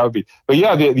of work that would be. But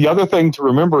yeah, the other thing to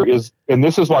remember is, and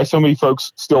this is why so many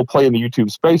folks still play in the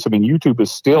YouTube space. I mean, YouTube is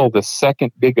still the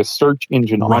second biggest search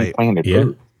engine on planet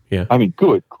Earth. Yeah. I mean,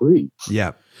 good grief.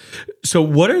 Yeah. So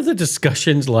what are the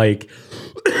discussions like?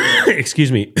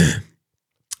 Excuse me.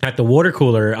 At the water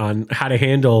cooler on how to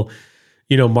handle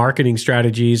marketing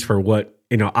strategies for what,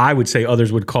 I would say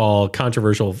others would call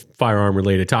controversial firearm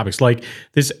related topics, like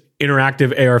this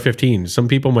interactive AR-15. Some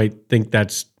people might think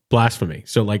that's blasphemy.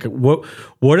 So like,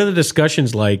 what are the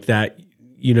discussions like that,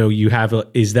 you have,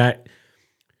 is that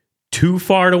too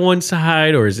far to one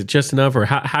side, or is it just enough? Or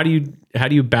how do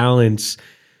you balance,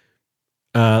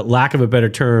 lack of a better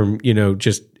term,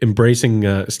 just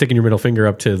embracing, sticking your middle finger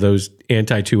up to those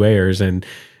anti-2A'ers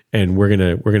and we're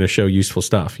going to show useful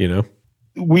stuff,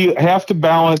 We have to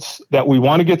balance that. We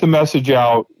want to get the message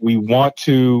out. We want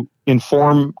to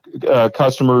inform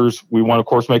customers. We want to, of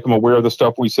course, make them aware of the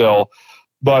stuff we sell.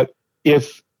 But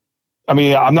I'm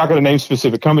not going to name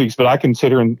specific companies, but I can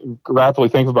sit here and rapidly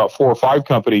think of about 4 or 5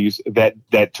 companies that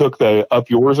took the up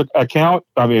yours account.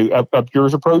 Up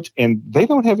yours approach, and they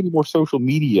don't have any more social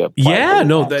media. Yeah,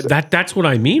 no, that's what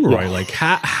I mean, Roy. Yeah. Like,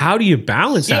 how do you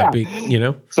balance that?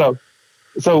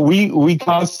 So we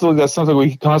constantly, that's something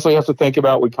we constantly have to think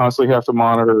about. We constantly have to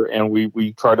monitor, and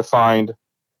we try to find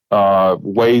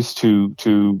ways to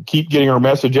keep getting our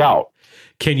message out.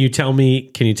 Can you tell me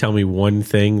one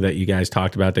thing that you guys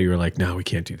talked about that you were like, no, we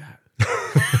can't do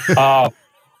that?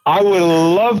 I would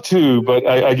love to, but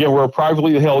again, we're a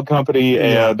privately held company,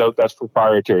 and that's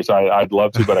proprietary. So I'd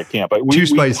love to, but I can't. But too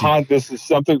spicy. This is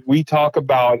something we talk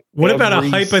about. What about a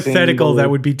hypothetical that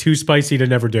would be too spicy to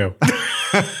never do?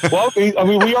 Well, we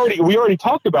already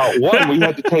talked about one. We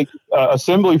had to take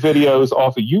assembly videos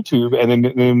off of YouTube, and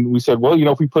then we said, well,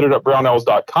 if we put it up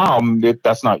Brownells.com,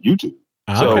 that's not YouTube.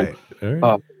 Okay.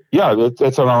 So,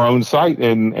 that's on our own site,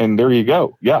 and there you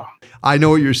go. Yeah. I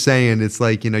know what you're saying. It's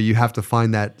like, you have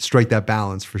to strike that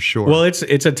balance for sure. Well, it's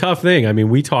a tough thing. I mean,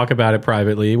 we talk about it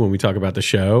privately when we talk about the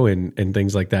show and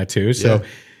things like that too. So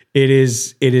it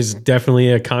is definitely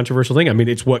a controversial thing. I mean,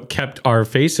 it's what kept our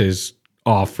faces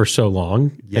off for so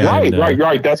long. Yeah.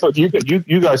 Right. That's what you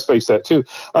guys face that too.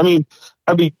 I mean,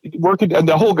 working, and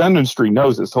the whole gun industry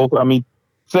knows this.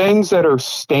 Things that are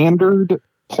standard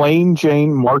plain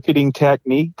Jane marketing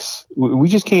techniques, we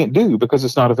just can't do because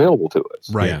it's not available to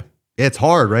us. Right. Yeah. It's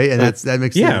hard, right? And that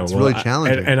makes sense. It's really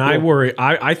challenging. And I worry,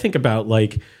 I think about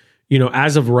like,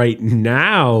 as of right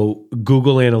now,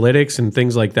 Google Analytics and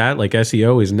things like that, like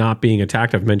SEO is not being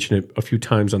attacked. I've mentioned it a few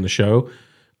times on the show.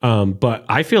 But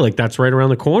I feel like that's right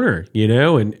around the corner,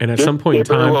 and at some point in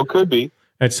time, very well could be.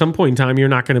 At some point in time, you're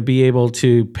not going to be able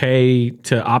to pay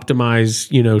to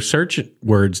optimize, search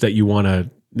words that you want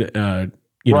to,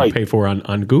 pay for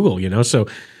on Google, so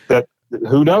that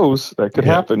who knows, that could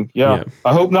happen. Yeah.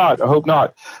 I hope not.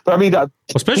 But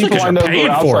especially because you're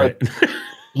paying for it.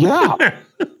 Yeah.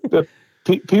 The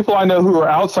people I know who are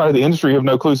outside of the industry have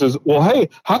no clue. Says, well, hey,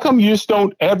 how come you just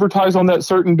don't advertise on that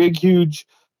certain big, huge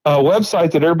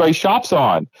website that everybody shops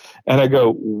on? And I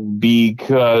go,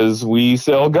 because we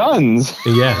sell guns.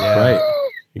 Yeah, right.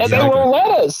 Exactly. And they won't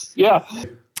let us. Yeah.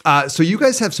 So you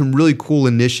guys have some really cool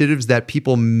initiatives that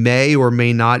people may or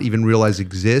may not even realize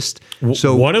exist.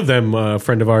 So one of them, a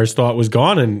friend of ours, thought was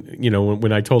gone. And,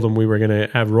 when I told him we were going to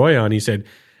have Roy on, he said,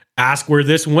 ask where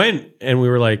this went. And we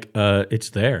were like, it's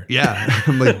there. Yeah.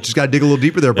 I'm like, just got to dig a little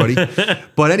deeper there, buddy.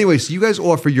 But anyway, so you guys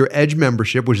offer your Edge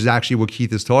membership, which is actually what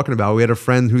Keith is talking about. We had a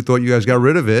friend who thought you guys got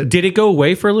rid of it. Did it go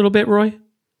away for a little bit, Roy?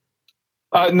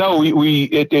 No, we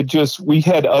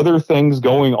had other things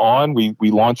going on. We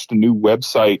launched a new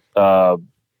website,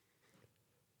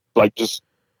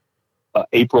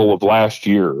 April of last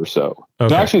year or so.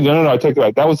 Okay. No, actually, no, I take that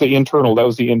back. That was the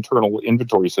internal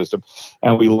inventory system,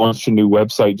 and we launched a new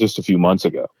website just a few months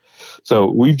ago. So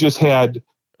we've just had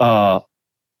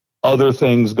other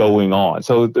things going on.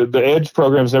 So the Edge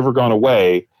program's never gone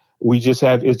away. We just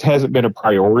it hasn't been a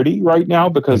priority right now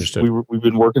because we've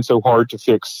been working so hard to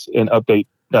fix and update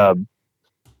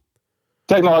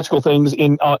technological things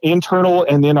in internal,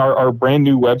 and then our brand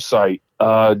new website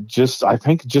just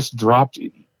dropped.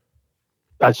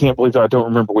 I can't believe that. I don't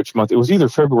remember which month. It was either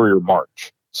February or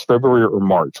March. It's February or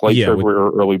March, February or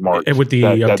early March. And with the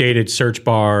updated search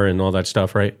bar and all that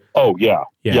stuff, right? Oh yeah.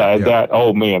 That,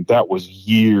 oh man, that was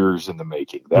years in the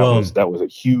making. That was a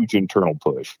huge internal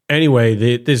push. Anyway,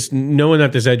 finding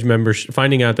out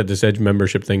that this Edge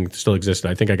membership thing still existed,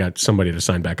 I think I got somebody to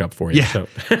sign back up for you. Yeah. So.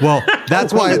 Well,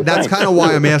 that's kind of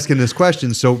why I'm asking this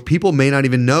question. So people may not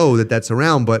even know that that's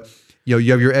around, but you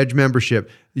have your Edge membership,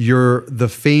 you're the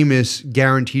famous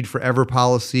guaranteed forever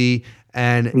policy.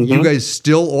 And you guys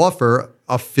still offer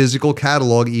a physical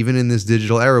catalog even in this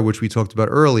digital era, which we talked about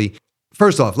early.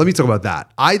 First off, let me talk about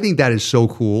that. I think that is so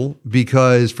cool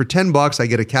because for $10, I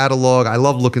get a catalog. I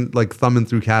love thumbing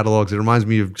through catalogs. It reminds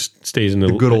me of stays in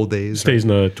the good old days. Stays in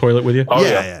the toilet with you. Oh,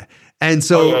 yeah. And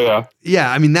so,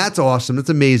 I mean, that's awesome. That's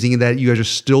amazing that you guys are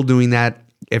still doing that.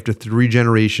 after 3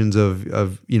 generations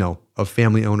of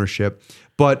family ownership.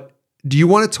 But do you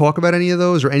want to talk about any of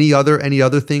those or any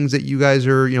other things that you guys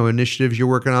are, initiatives you're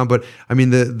working on? But I mean,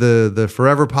 the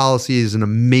Forever policy is an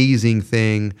amazing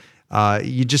thing.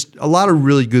 You just a lot of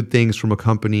really good things from a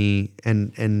company,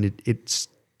 and it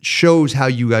shows how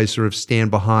you guys sort of stand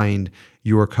behind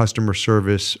your customer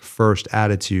service first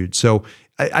attitude. So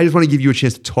I just want to give you a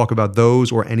chance to talk about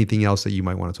those or anything else that you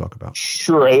might want to talk about.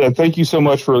 Sure. And thank you so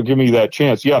much for giving me that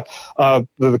chance. Yeah.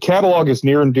 The catalog is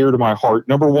near and dear to my heart.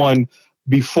 Number one,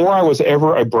 before I was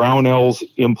ever a Brownells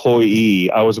employee,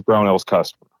 I was a Brownells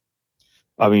customer.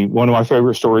 I mean, one of my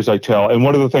favorite stories I tell, and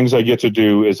one of the things I get to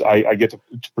do is I get to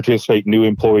participate in new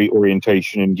employee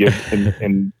orientation and give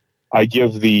and I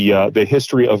give the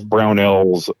history of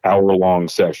Brownells hour-long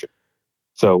session.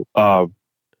 So I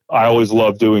always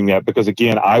love doing that because,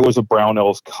 again, I was a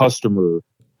Brownells customer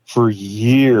for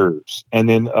years. And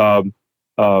then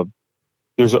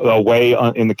there's a way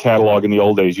in the catalog in the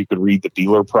old days you could read the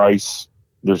dealer price.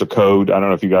 There's a code. I don't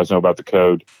know if you guys know about the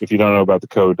code. If you don't know about the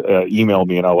code, email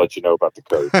me and I'll let you know about the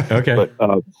code. Okay.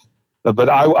 But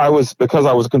I was, because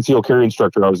I was a concealed carry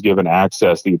instructor, I was given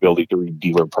access, the ability to read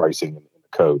dealer pricing in the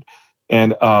code.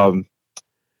 And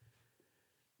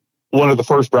one of the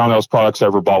first Brownells products I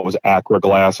ever bought was Acra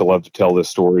Glass. I love to tell this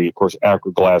story. Of course,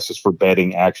 Acra Glass is for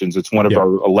bedding actions. It's one of our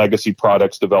legacy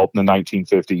products developed in the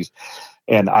 1950s.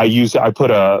 And I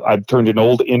turned an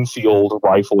old Enfield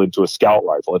rifle into a scout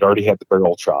rifle. It already had the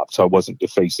barrel chopped, so I wasn't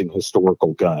defacing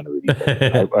historical gun or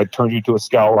anything. I turned it into a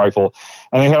scout rifle,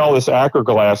 and I had all this Acra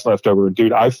Glass left over. And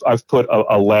dude, I've put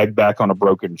a leg back on a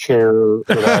broken chair with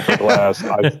Acra Glass.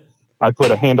 I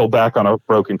put a handle back on a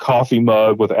broken coffee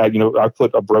mug with, I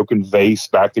put a broken vase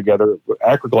back together.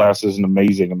 Acra Glass is an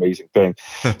amazing, amazing thing.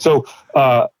 So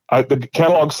the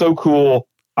catalog's so cool.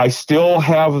 I still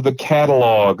have the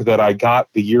catalog that I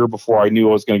got the year before I knew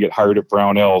I was going to get hired at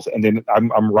Brownells. And then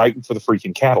I'm writing for the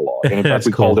freaking catalog. And in fact,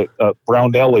 we called it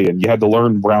Brownellian. You had to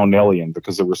learn Brownellian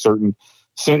because there were certain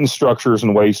sentence structures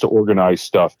and ways to organize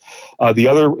stuff. The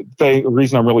other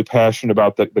reason I'm really passionate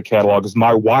about the catalog is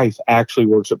my wife actually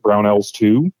works at Brownells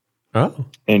too. Oh.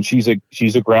 And she's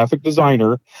a graphic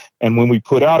designer. And when we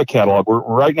put out a catalog,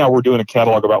 right now we're doing a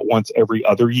catalog about once every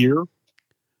other year.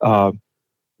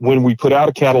 When we put out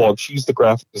a catalog, she's the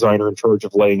graphic designer in charge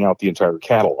of laying out the entire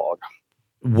catalog.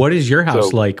 What is your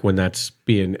house like when that's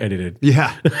being edited?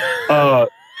 Yeah.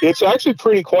 It's actually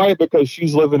pretty quiet because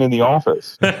she's living in the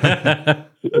office. I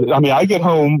mean, I get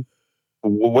home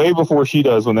way before she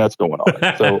does when that's going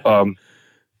on.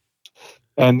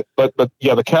 So, but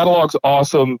yeah, the catalog's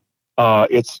awesome.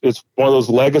 It's one of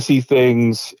those legacy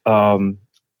things.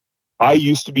 I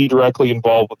used to be directly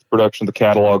involved with the production of the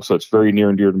catalog, so it's very near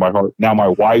and dear to my heart. Now my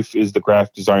wife is the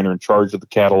graphic designer in charge of the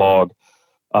catalog.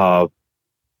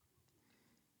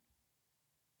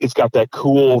 It's got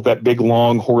that big,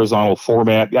 long horizontal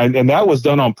format. And that was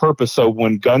done on purpose. So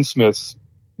when gunsmiths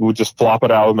would just flop it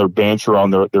out on their bench or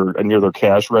on their near their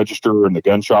cash register in the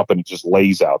gun shop, and it just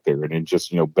lays out there and it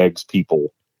just, begs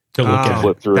people to look at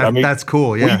flip through it. That's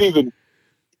cool. Yeah.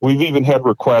 We've even had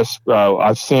requests.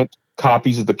 I've sent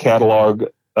copies of the catalog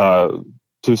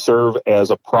to serve as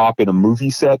a prop in a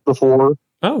movie set before.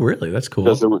 Oh, really? That's cool.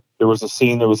 Because there was a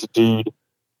scene, there was a dude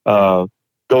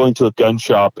going to a gun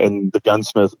shop, and the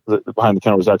gunsmith behind the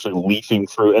counter was actually leafing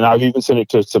through. And I've even sent it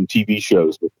to some TV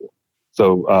shows before.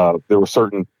 So there were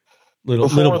certain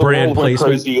little brand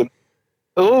placement.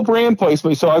 A little brand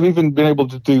placement. So I've even been able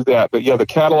to do that. But yeah, the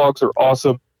catalogs are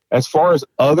awesome. As far as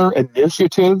other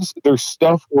initiatives, there's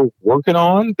stuff we're working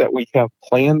on that we have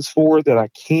plans for that I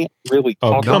can't really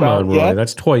talk about. Come on, Roy. Yet.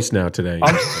 That's twice now today.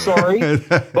 I'm sorry.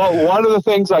 But one of the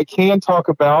things I can talk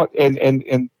about, and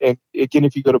again,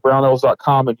 if you go to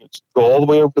brownells.com and you go all the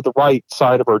way over to the right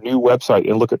side of our new website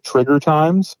and look at trigger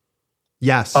times.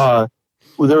 Yes.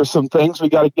 There are some things we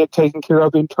got to get taken care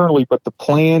of internally, but the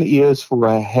plan is for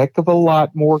a heck of a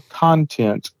lot more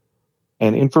content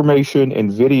and information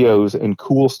and videos and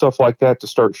cool stuff like that to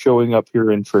start showing up here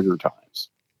in trigger times.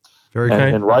 Very cool.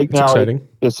 And right now,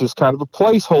 it's just kind of a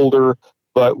placeholder,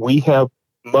 but we have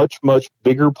much, much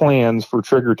bigger plans for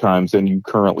trigger times than you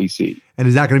currently see. And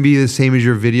is that going to be the same as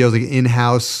your videos, like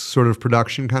in-house sort of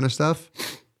production kind of stuff?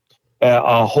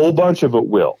 A whole bunch of it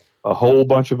will.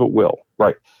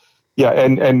 Right. Yeah,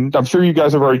 and I'm sure you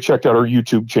guys have already checked out our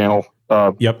YouTube channel.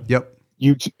 Yep.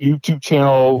 YouTube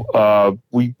channel.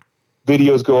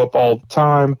 Videos go up all the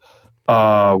time.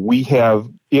 We have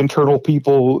internal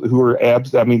people who are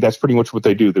that's pretty much what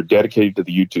they do. They're dedicated to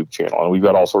the YouTube channel, and we've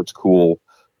got all sorts of cool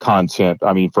content.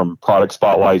 I mean, from product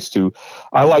spotlights to,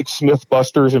 I like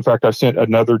Smithbusters. In fact, I sent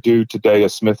another dude today a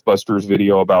Smithbusters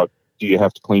video about do you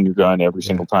have to clean your gun every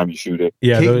single time you shoot it?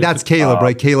 Yeah, That's Caleb,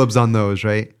 right? Caleb's on those,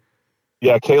 right?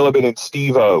 Yeah, Caleb and then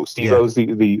Steve-O. Steve-O's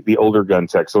the older gun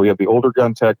tech. So we have the older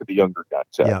gun tech and the younger gun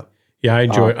tech. Yeah. Yeah,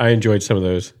 I enjoyed some of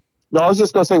those. No, I was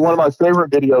just going to say one of my favorite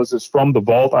videos is From the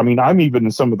Vault. I mean, I'm even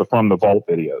in some of the From the Vault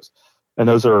videos. And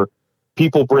those are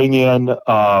people bring in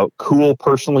cool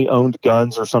personally owned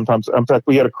guns, or sometimes, in fact,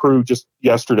 we had a crew just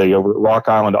yesterday over at Rock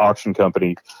Island Auction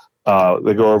Company.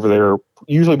 They go over there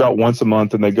usually about once a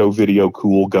month, and they go video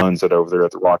cool guns that are over there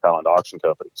at the Rock Island Auction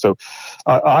Company. So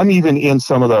I'm even in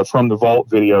some of the From the Vault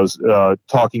videos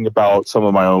talking about some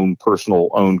of my own personal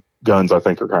owned guns I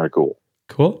think are kind of cool.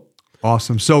 Cool.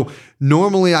 Awesome. So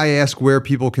normally I ask where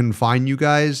people can find you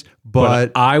guys,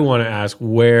 but I want to ask,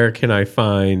 where can I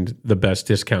find the best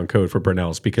discount code for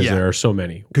Brownells? Because there are so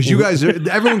many. Because you guys,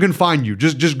 everyone can find you.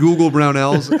 Just Google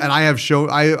Brownells, and I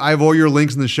have all your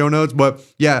links in the show notes. But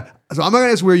yeah, so I'm not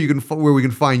gonna ask where we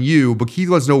can find you, but Keith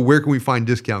wants to know, where can we find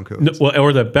discount codes? No, well,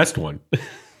 or the best one.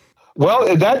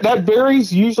 Well, that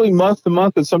varies, usually month to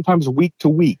month and sometimes week to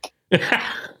week.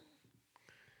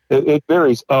 It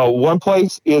varies. One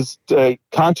place is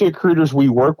content creators we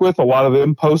work with. A lot of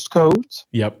them post codes.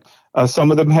 Yep. Some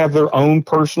of them have their own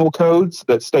personal codes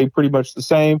that stay pretty much the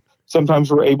same. Sometimes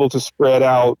we're able to spread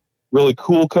out really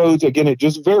cool codes. Again, it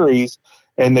just varies,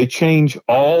 and they change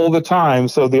all the time.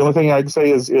 So the only thing I can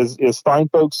say is find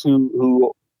folks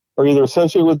who are either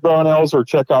associated with Brownells, or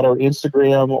check out our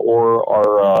Instagram or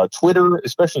our Twitter,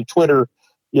 especially Twitter.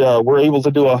 Yeah, we're able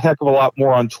to do a heck of a lot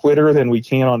more on Twitter than we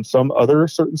can on some other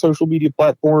certain social media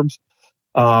platforms.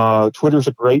 Twitter's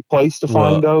a great place to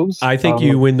find those. I think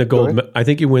you win the gold. I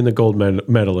think you win the gold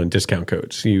medal in discount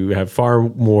codes. You have far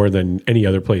more than any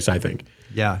other place, I think.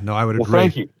 Yeah, no, I would agree. Well,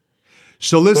 thank you.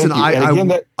 So listen, I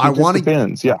want to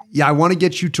I want to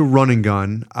get you to Run and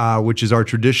Gun, which is our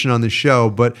tradition on the show.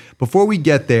 But before we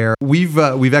get there, we've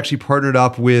actually partnered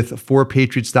up with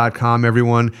 4patriots.com,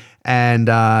 everyone, and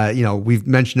we've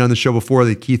mentioned on the show before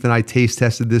that Keith and I taste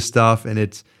tested this stuff, and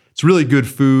it's really good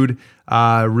food,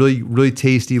 really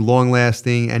tasty, long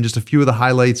lasting, and just a few of the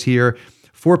highlights here.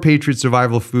 4 Patriots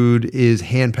survival food is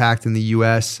hand-packed in the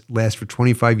U.S., lasts for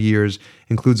 25 years,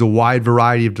 includes a wide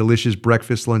variety of delicious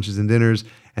breakfast, lunches, and dinners,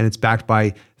 and it's backed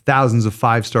by thousands of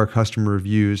 5-star customer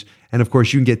reviews. And, of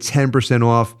course, you can get 10%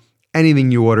 off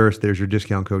anything you order. There's your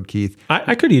discount code, Keith.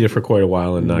 I could eat it for quite a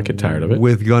while and not get tired of it.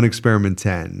 With Gun Experiment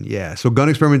 10. Yeah, so Gun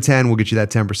Experiment 10 will get you that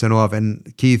 10% off.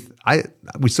 And, Keith,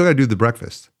 we still got to do the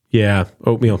breakfast. Yeah,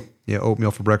 oatmeal. Yeah,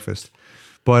 oatmeal for breakfast.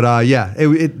 But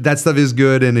that stuff is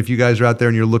good, and if you guys are out there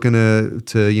and you're looking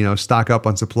to stock up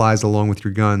on supplies along with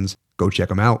your guns, go check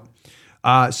them out.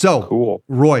 So cool,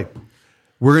 Roy,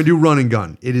 we're gonna do Run and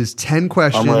Gun. It is 10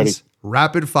 questions, I'm ready.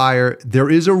 Rapid fire.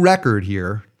 There is a record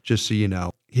here, just so you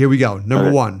know. Here we go.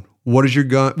 Number 1. What is your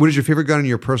gun? What is your favorite gun in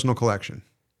your personal collection?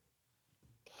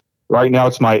 Right now,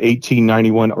 it's my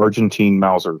 1891 Argentine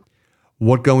Mauser.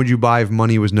 What gun would you buy if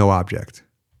money was no object?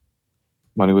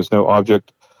 Money was no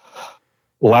object.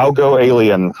 Laugo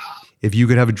Alien. If you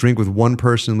could have a drink with one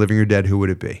person, living or dead, who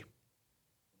would it be?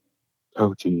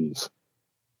 Oh, geez.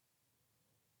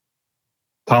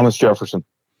 Thomas Jefferson.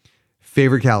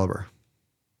 Favorite caliber?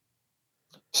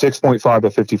 6.5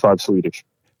 to 55 Swedish.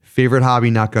 Favorite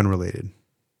hobby, not gun related?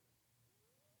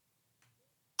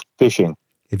 Fishing.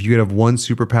 If you could have one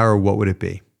superpower, what would it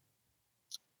be?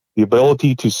 The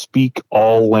ability to speak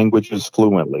all languages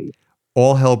fluently.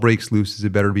 All hell breaks loose. Is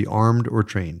it better to be armed or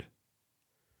trained?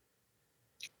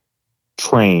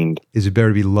 Trained. Is it better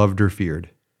to be loved or feared?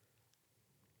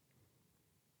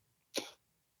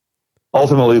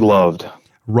 Ultimately loved.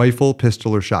 Rifle,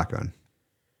 pistol, or shotgun?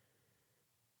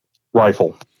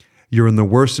 Rifle. You're in the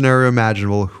worst scenario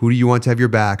imaginable. Who do you want to have your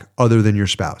back other than your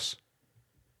spouse?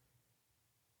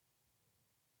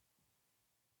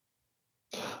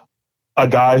 A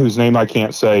guy whose name I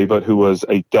can't say, but who was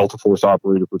a Delta Force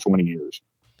operator for 20 years.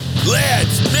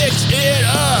 Let's mix it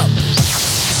up.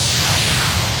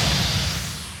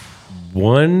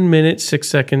 1 minute, 6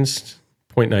 seconds,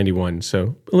 0.91.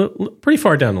 So pretty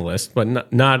far down the list, but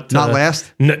not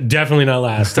last. Definitely not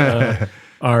last.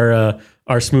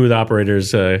 Our smooth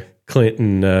operators,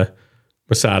 Clinton, Masad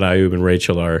Ayub, and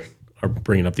Rachel are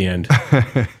bringing up the end.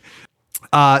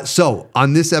 So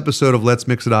on this episode of Let's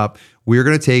Mix It Up, we're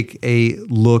going to take a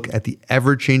look at the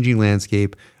ever-changing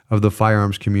landscape of the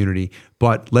firearms community.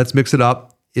 But Let's Mix It Up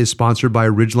is sponsored by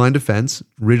Ridgeline Defense.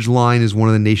 Ridgeline is one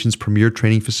of the nation's premier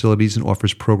training facilities and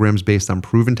offers programs based on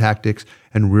proven tactics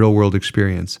and real-world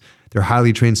experience. Their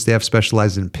highly trained staff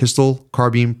specializes in pistol,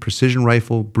 carbine, precision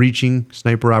rifle, breaching,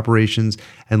 sniper operations,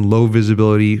 and low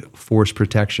visibility force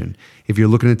protection. If you're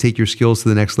looking to take your skills to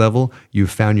the next level,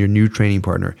 you've found your new training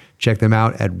partner. Check them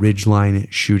out at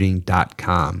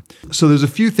ridgelinesshooting.com. So there's a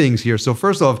few things here. So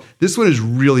first off, this one is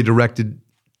really directed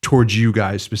towards you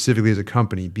guys specifically as a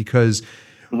company, because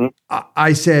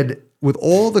I said with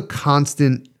all the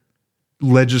constant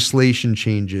legislation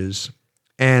changes,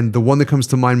 and the one that comes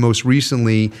to mind most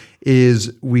recently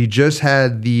is we just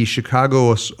had the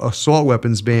Chicago assault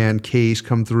weapons ban case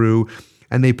come through,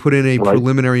 and they put in a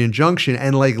preliminary injunction,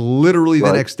 and like literally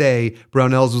the next day,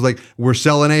 Brownells was like, "We're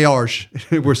selling ARs.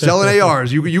 We're selling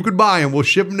ARs. You could buy them. We'll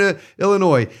ship them to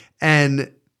Illinois."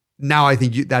 And now I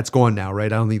think that's gone now,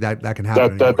 right? I don't think that can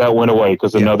happen. That went away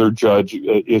because another judge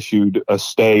issued a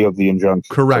stay of the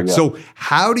injunction. Correct. So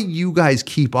how do you guys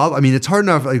keep up? I mean, it's hard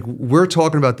enough. Like, we're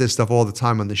talking about this stuff all the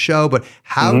time on the show, but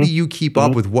how do you keep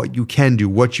up with what you can do,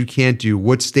 what you can't do,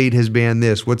 what state has banned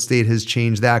this, what state has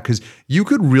changed that? Because you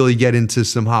could really get into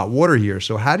some hot water here.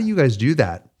 So how do you guys do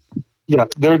that? Yeah,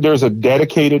 there's a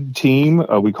dedicated team.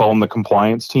 We call them the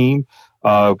compliance team,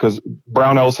 because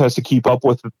Brownells has to keep up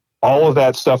with all of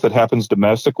that stuff that happens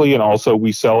domestically. And also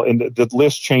we sell, and the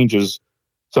list changes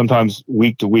sometimes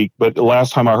week to week, but the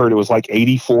last time I heard it was like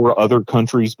 84 other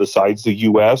countries besides the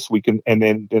US. And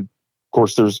then of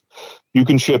course you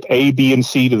can ship A, B, and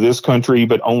C to this country,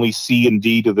 but only C and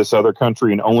D to this other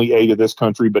country, and only A to this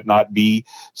country, but not B.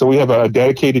 So we have a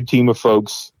dedicated team of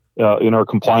folks in our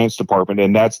compliance department,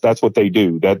 and that's what they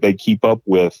do, that they keep up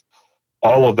with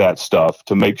all of that stuff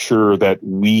to make sure that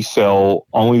we sell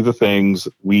only the things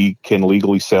we can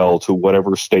legally sell to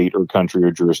whatever state or country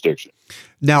or jurisdiction.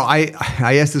 Now, I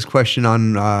asked this question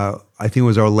on, I think it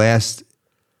was our last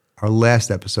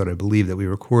episode, I believe, that we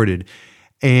recorded.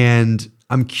 And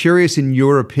I'm curious, in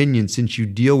your opinion, since you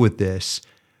deal with this,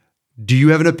 do you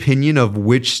have an opinion of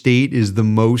which state is the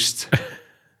most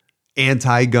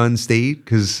anti-gun state?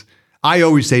 Because I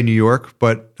always say New York,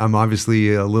 but I'm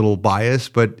obviously a little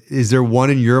biased. But is there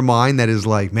one in your mind that is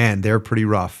like, man, they're pretty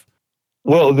rough?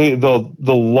 Well, the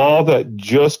law that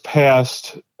just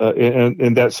passed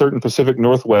in that certain Pacific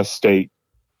Northwest state,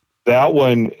 that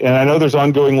one, and I know there's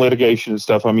ongoing litigation and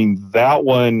stuff. I mean, that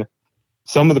one,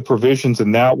 some of the provisions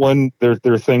in that one, there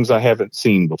are things I haven't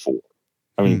seen before.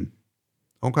 I mean,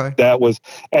 okay, that was,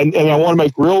 and I want to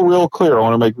make real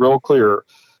clear.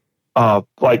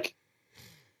 Like,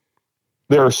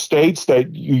 there are states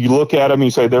that you look at them and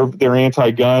you say they're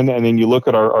anti-gun, and then you look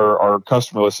at our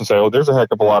customer list and say, oh, there's a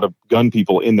heck of a lot of gun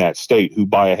people in that state who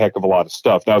buy a heck of a lot of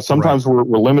stuff. Now, sometimes we're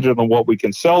limited on what we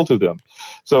can sell to them.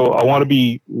 So I want to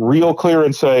be real clear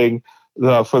in saying,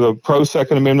 for the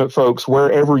pro-Second Amendment folks,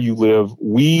 wherever you live,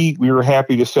 we are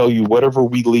happy to sell you whatever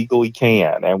we legally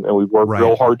can, and we work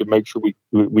real hard to make sure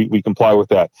we comply with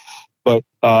that. But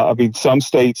I mean, some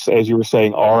states, as you were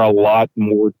saying, are a lot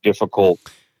more difficult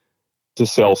to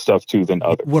sell stuff to than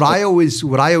others. What I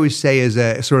always say as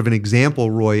a sort of an example,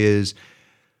 Roy, is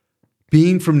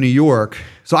being from New York.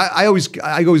 So I always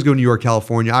go New York,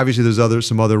 California. Obviously, there's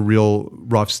some other real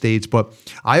rough states, but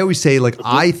I always say, like,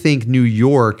 I think New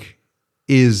York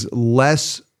is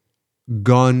less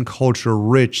gun culture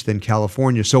rich than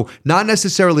California. So not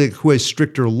necessarily who has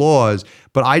stricter laws,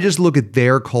 but I just look at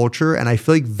their culture, and I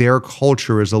feel like their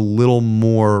culture is a little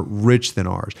more rich than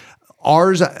ours.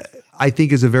 Ours, I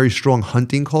think, is a very strong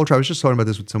hunting culture. I was just talking about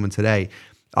this with someone today.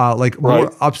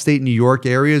 More upstate New York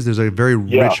areas, there's a very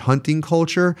rich hunting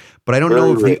culture, but I don't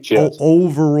know if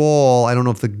overall, I don't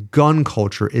know if the gun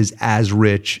culture is as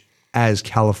rich as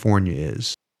California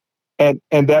is. And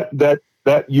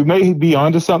that you may be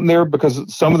onto something there,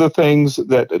 because some of the things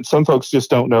that some folks just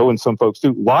don't know and some folks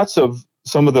do. Lots of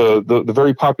some of the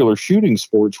very popular shooting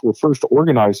sports were first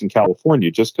organized in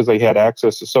California, just because they had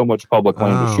access to so much public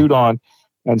land to shoot on.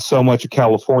 And so much of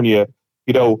California,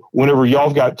 you know, whenever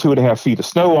y'all got 2.5 feet of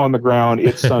snow on the ground,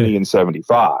 it's sunny and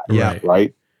 75.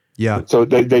 Right. Yeah. So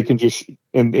they can just,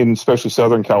 in especially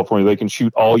Southern California, they can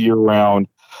shoot all year round.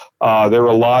 There were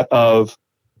a lot of,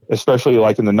 especially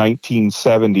like in the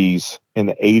 1970s and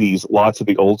the 80s, lots of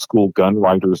the old school gun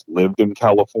writers lived in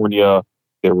California.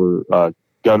 There were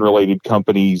gun related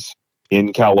companies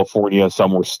in California.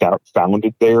 Some were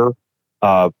founded there.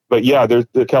 But yeah,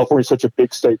 California is such a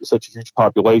big state with such a huge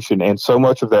population, and so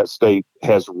much of that state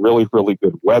has really, really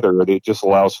good weather that it just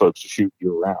allows folks to shoot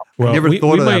year round. Well, I never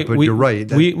thought of that, but you're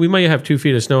right. We might have 2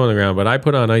 feet of snow on the ground, but I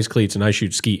put on ice cleats and I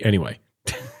shoot ski anyway.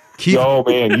 Oh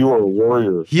man, you are a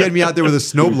warrior. He had me out there with a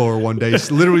snowblower one day,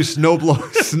 literally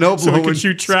snowblower, so we could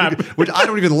shoot trap, which I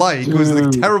don't even like. It was a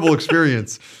terrible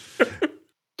experience.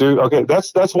 Dude, okay,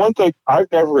 that's one thing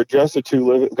I've never adjusted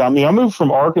to. I mean, I moved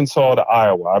from Arkansas to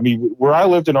Iowa. I mean, where I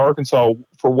lived in Arkansas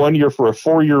for 1 year, for a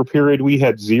 4-year period, we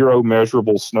had 0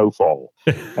 measurable snowfall.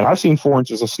 And I've seen 4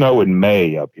 inches of snow in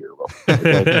May up here.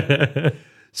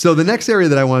 So the next area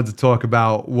that I wanted to talk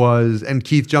about was, and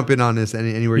Keith, jump in on this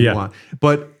anywhere you want,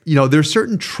 but there's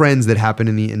certain trends that happen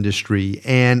in the industry.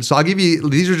 And so I'll give you,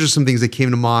 these are just some things that came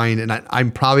to mind, and I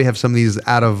probably have some of these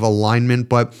out of alignment,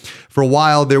 but for a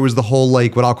while there was the whole,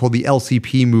 like, what I'll call the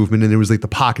LCP movement, and it was like the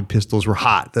pocket pistols were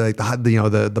hot, like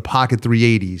the pocket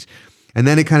 380s. And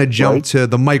then it kind of jumped to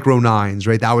the micro 9s,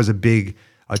 right? That was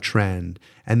a trend.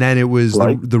 And then it was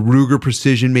the Ruger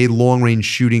Precision made long range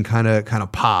shooting kind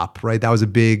of pop, right? That was a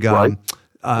big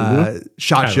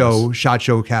shot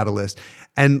show catalyst.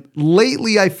 And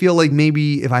lately, I feel like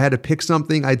maybe if I had to pick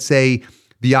something, I'd say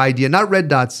the idea, not red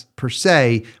dots per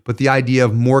se, but the idea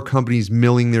of more companies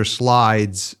milling their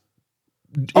slides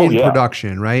in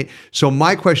production, right? So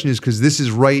my question is, because this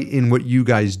is right in what you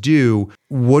guys do,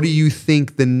 what do you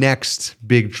think the next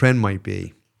big trend might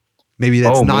be? Maybe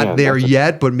that's not there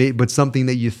yet, but something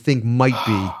that you think might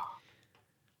be.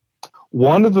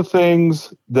 One of the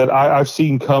things that I've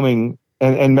seen coming,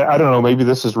 and I don't know, maybe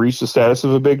this has reached the status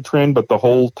of a big trend, but the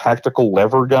whole tactical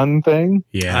lever gun thing.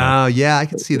 Yeah. Yeah, I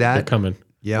can see that. They're coming.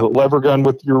 Yeah. The lever gun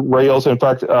with your rails. In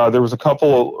fact, there was a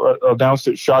couple announced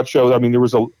at SHOT Show. I mean, there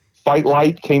was a Fight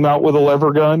Light came out with a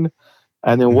lever gun.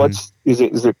 And then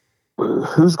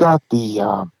who's got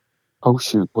the,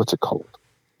 what's it called?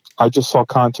 I just saw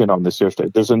content on this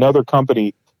yesterday. There's another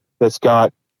company that's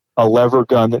got a lever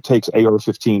gun that takes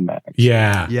AR-15 mags.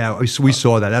 Yeah. Yeah, we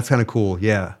saw that. That's kind of cool.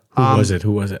 Yeah. Who was it?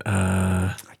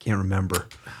 I can't remember.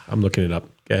 I'm looking it up.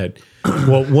 Go ahead.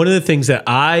 Well, one of the things that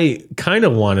I kind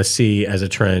of want to see as a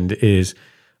trend is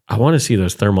I want to see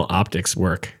those thermal optics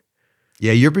work.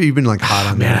 Yeah, you've been like hot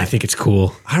on that. Man, I think it's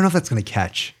cool. I don't know if that's going to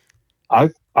catch.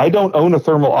 I don't own a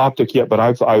thermal optic yet, but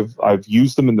I've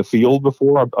used them in the field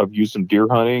before. I've used them deer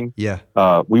hunting. Yeah.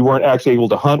 We weren't actually able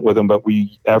to hunt with them, but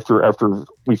we after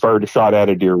we fired a shot at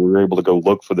a deer, we were able to go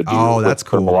look for the deer. Oh, that's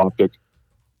cool. Thermal optic.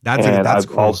 That's I've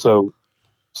cool. also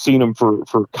seen them for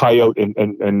coyote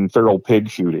and feral pig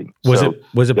shooting. Was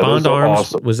it Bond Arms?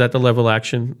 Awesome. Was that the lever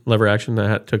action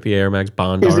that took the AR Mags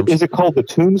Bond Arms? Is it called the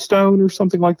Tombstone or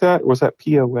something like that? Or was that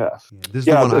POF?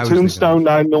 Yeah, the Tombstone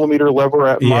 9mm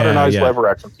lever, modernized lever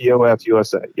action, POF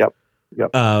USA. Yep.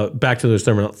 Back to those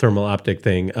thermal optic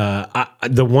thing.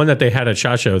 The one that they had at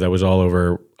SHOT Show that was all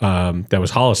over, that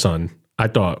was Holosun, I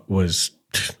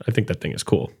think that thing is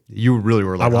cool. You really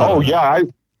were like,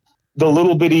 the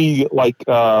little bitty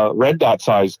red dot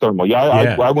size thermal.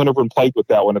 I went over and played with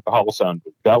that one at the Holosun.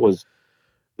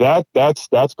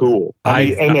 That's cool.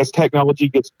 And as technology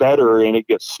gets better and it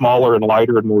gets smaller and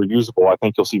lighter and more usable, I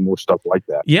think you'll see more stuff like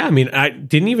that. Yeah, I mean, I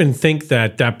didn't even think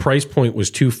that price point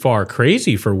was too far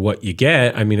crazy for what you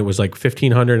get. I mean, it was like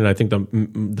 $1,500, and I think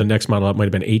the next model up might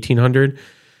have been $1,800,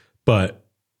 but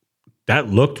that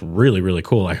looked really, really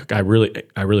cool. I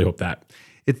really hope that.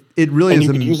 It really and is.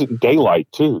 You can use it in daylight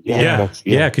too. Yeah,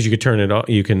 because you could turn it on.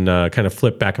 You can kind of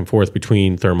flip back and forth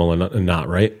between thermal and not,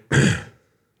 right?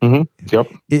 Mm-hmm.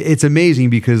 Yep. It's amazing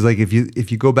because, like, if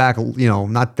you go back,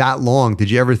 not that long,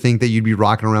 did you ever think that you'd be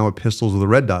rocking around with pistols with a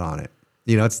red dot on it?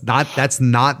 That's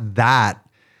not that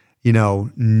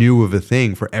new of a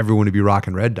thing for everyone to be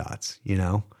rocking red dots.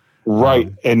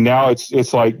 Right. And now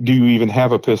it's like, do you even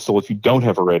have a pistol if you don't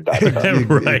have a red dot?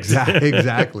 Right.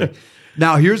 Exactly.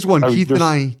 Now, here's one. Keith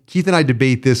and I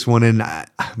debate this one, and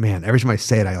man, every time I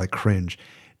say it, I cringe.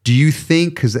 Do you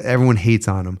think, because everyone hates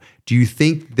on them, do you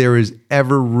think there is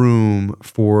ever room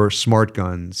for smart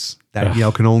guns that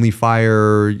can only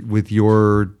fire with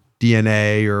your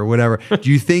DNA or whatever? Do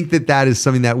you think that is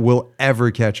something that will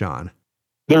ever catch on?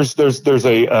 There's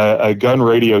a gun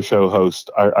radio show host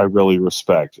I really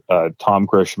respect, Tom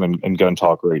Grisham and Gun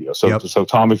Talk Radio. So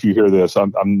Tom, if you hear this,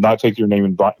 I'm not taking your name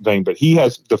in vain, but he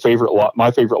has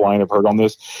my favorite line I've heard on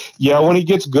this. Yeah, when he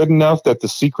gets good enough that the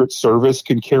Secret Service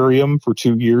can carry him for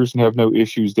 2 years and have no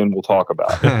issues, then we'll talk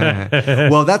about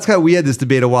it. Well, that's how we had this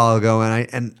debate a while ago,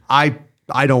 and I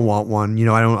don't want one.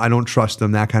 I don't trust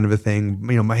them, that kind of a thing.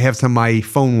 Half the time my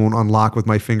phone won't unlock with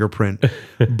my fingerprint,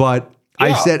 but.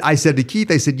 Yeah. I said to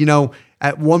Keith, I said,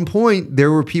 at one point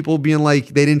there were people being like,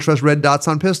 they didn't trust red dots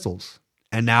on pistols.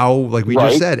 And now, like we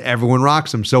just said, everyone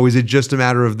rocks them. So is it just a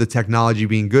matter of the technology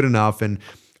being good enough? And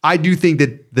I do think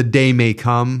that the day may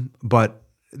come, but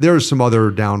there are some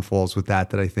other downfalls with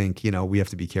that I think, we have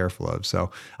to be careful of. So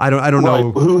I don't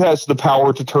know. Who has the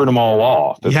power to turn them all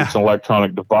off? If it's an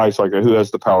electronic device like that, who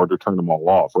has the power to turn them all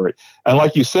off, right? And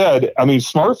like you said, I mean,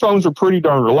 smartphones are pretty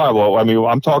darn reliable. I mean,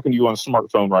 I'm talking to you on a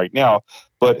smartphone right now.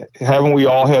 But haven't we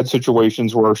all had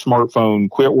situations where our smartphone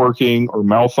quit working or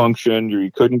malfunctioned, or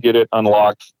you couldn't get it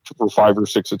unlocked for 5 or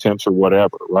 6 attempts or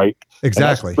whatever, right?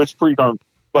 Exactly. It's pretty darn,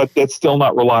 but that's still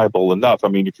not reliable enough. I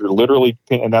mean, if you're literally,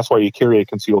 and that's why you carry a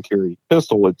concealed carry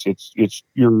pistol. It's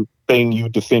your thing you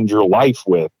defend your life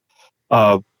with.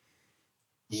 And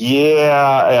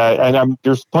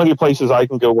there's plenty of places I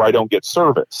can go where I don't get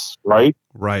service, right?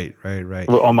 Right.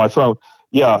 On my phone.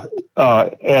 Yeah.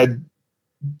 And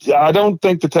I don't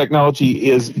think the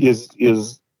technology is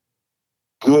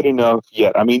good enough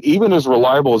yet. I mean, even as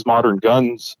reliable as modern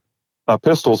guns,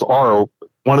 pistols are,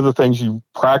 one of the things you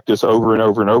practice over and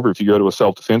over and over if you go to a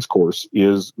self-defense course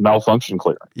is malfunction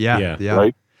clearing. Yeah.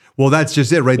 Right? Well, that's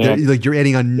just it, right? And, like you're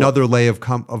adding another layer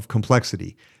of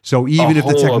complexity. So even if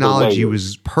the technology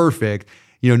was perfect,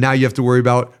 now you have to worry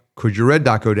about, could your red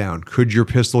dot go down? Could your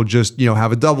pistol just,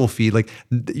 have a double feed? Like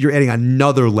you're adding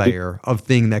another layer of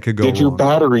thing that could go wrong. Did your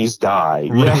batteries die?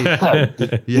 Right.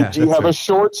 Did you have a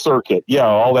short circuit? Yeah,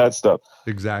 all that stuff.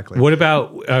 Exactly. What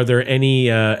about, are there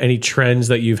any trends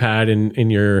that you've had in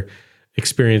your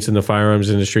experience in the firearms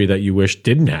industry that you wish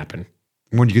didn't happen?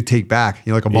 One you could take back,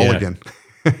 like a mulligan.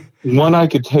 One I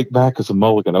could take back as a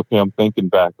mulligan. Okay, I'm thinking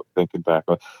back.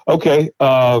 Okay,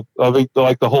 I think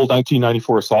like the whole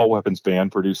 1994 assault weapons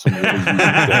ban produced some really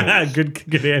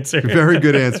good answer. Very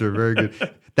good answer. Very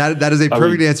good. That is a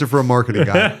perfect answer for a marketing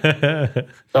guy.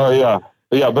 Oh yeah.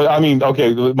 But I mean,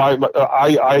 okay,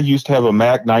 I used to have a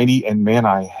Mac 90, and man,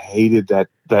 I hated that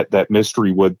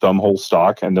mystery wood thumbhole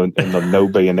stock and the no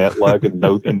bayonet leg and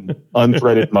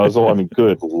unthreaded muzzle. I mean,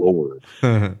 good Lord,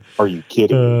 are you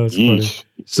kidding? Yeesh.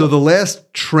 So the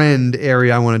last trend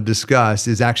area I want to discuss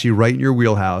is actually right in your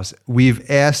wheelhouse. We've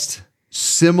asked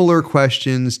similar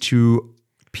questions to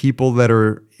people that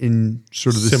are in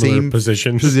sort of the same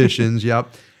positions.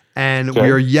 Yep. And we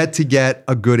are yet to get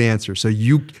a good answer. So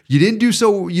you didn't do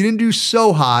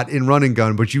so hot in run and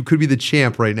gun, but you could be the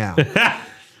champ right now.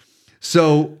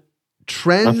 So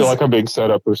trends. I feel like I'm being set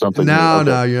up or something.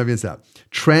 No, you're not being set up.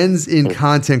 Trends in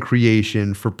content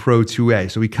creation for Pro 2A.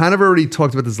 So we kind of already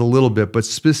talked about this a little bit, but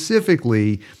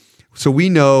specifically, so we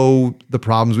know the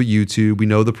problems with YouTube, we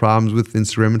know the problems with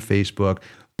Instagram and Facebook,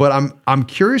 but I'm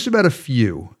curious about a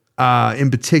few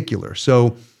in particular.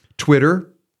 So Twitter,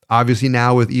 obviously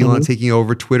now with Elon taking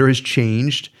over, Twitter has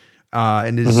changed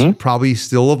and is probably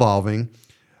still evolving.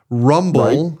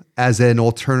 Rumble as an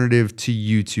alternative to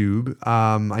YouTube.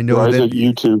 I know that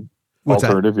YouTube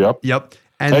alternative. That? Yep.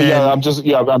 And then, I'm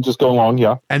just going along.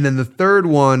 Yeah. And then the third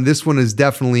one, this one is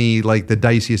definitely like the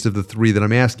diciest of the three that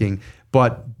I'm asking.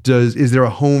 But is there a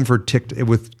home for TikTok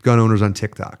with gun owners on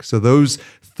TikTok? So those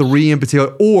three in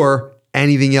particular, or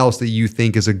anything else that you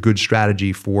think is a good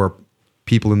strategy for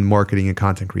people in marketing and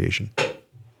content creation?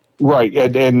 Right.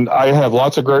 And I have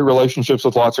lots of great relationships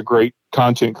with lots of great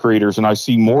content creators. And I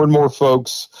see more and more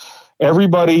folks,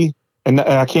 everybody, and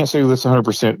I can't say this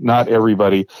 100%, not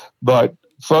everybody, but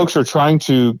folks are trying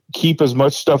to keep as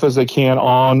much stuff as they can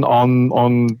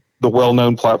on the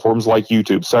well-known platforms like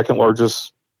YouTube, second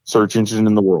largest search engine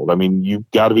in the world. I mean, you've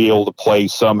got to be able to play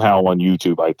somehow on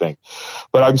YouTube, I think.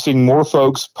 But I'm seeing more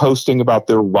folks posting about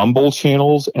their Rumble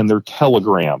channels and their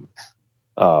Telegram.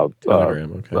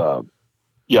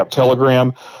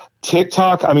 Telegram.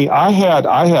 TikTok. I mean, I had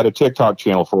a TikTok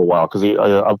channel for a while because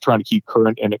I'm trying to keep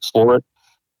current and explore it.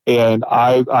 And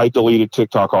I deleted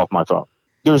TikTok off my phone.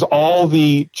 There's all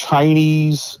the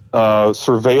Chinese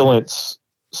surveillance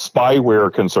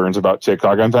spyware concerns about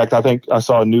TikTok. In fact, I think I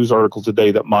saw a news article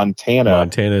today that Montana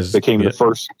became the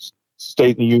first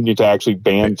state in the union to actually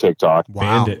ban TikTok.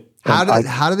 Wow. Banned it.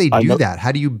 How do they do that?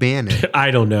 How do you ban it?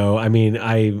 I don't know. I mean,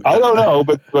 I don't know,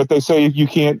 but they say you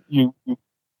can't.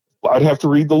 I'd have to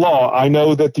read the law. I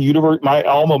know that my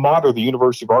alma mater, the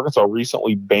University of Arkansas,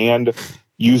 recently banned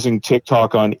using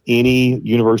TikTok on any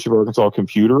University of Arkansas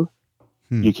computer.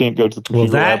 You can't go to the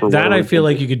computer lab. That I feel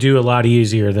like you could do a lot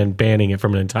easier than banning it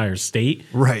from an entire state.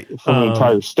 Right. From an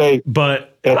entire state.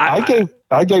 But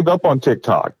I gave up on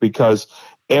TikTok because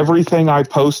everything I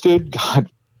posted got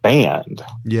banned.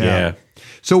 Yeah.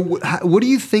 So what do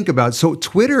you think about, so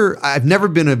Twitter, I've never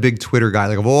been a big Twitter guy,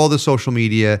 like of all the social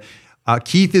media.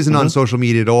 Keith isn't on social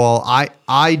media at all.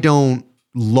 I don't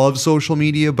love social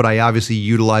media, but I obviously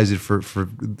utilize it for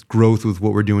growth with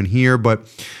what we're doing here. But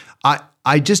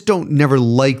I just never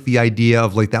like the idea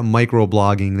of like that micro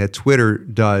blogging that Twitter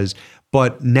does.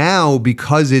 But now,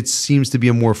 because it seems to be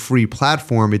a more free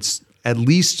platform, it's at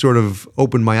least sort of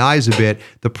opened my eyes a bit.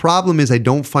 The problem is I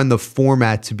don't find the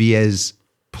format to be as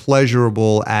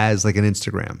pleasurable as like an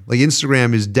Instagram. Like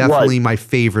Instagram is definitely my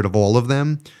favorite of all of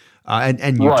them, and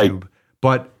YouTube.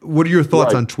 But what are your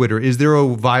thoughts on Twitter? Is there a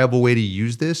viable way to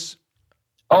use this?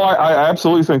 Oh, I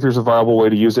absolutely think there's a viable way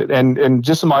to use it. And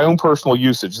just in my own personal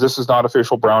usage, this is not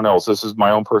official Brownells. This is my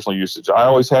own personal usage. I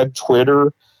always had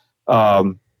Twitter,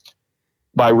 but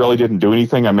I really didn't do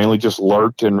anything. I mainly just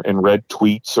lurked and read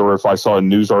tweets, or if I saw a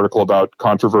news article about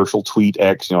controversial tweet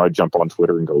X, I'd jump on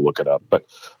Twitter and go look it up. But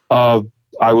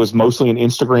I was mostly an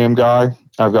Instagram guy.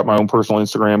 I've got my own personal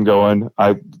Instagram going.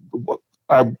 I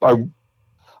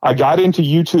got into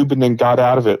YouTube and then got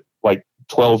out of it like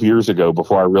 12 years ago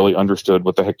before I really understood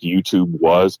what the heck YouTube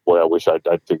was. Boy, I wish I'd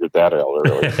figured that out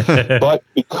earlier. But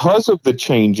because of the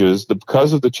changes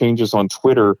on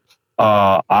Twitter,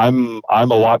 I'm a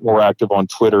lot more active on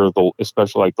Twitter,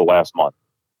 especially like the last month.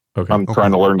 Okay. I'm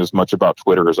trying to learn as much about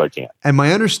Twitter as I can. And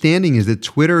my understanding is that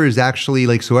Twitter is actually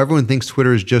like, so everyone thinks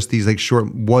Twitter is just these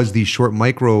short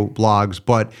micro blogs,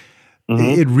 but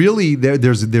it really,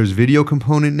 there's video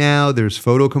component now, there's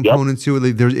photo component to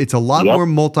it. It's a lot more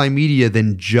multimedia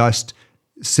than just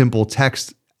simple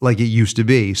text like it used to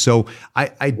be. So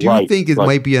I do think it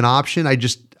might be an option. I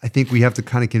think we have to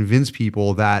kind of convince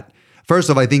people that, first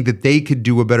off, I think that they could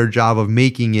do a better job of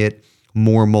making it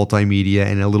more multimedia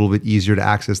and a little bit easier to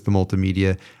access the multimedia.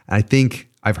 And I think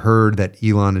I've heard that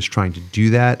Elon is trying to do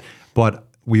that, but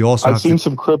we also I've seen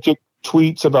some cryptic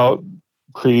tweets about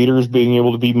creators being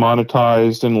able to be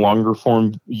monetized in longer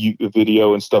form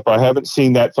video and stuff. I haven't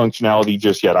seen that functionality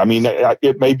just yet. I mean,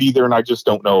 it may be there and I just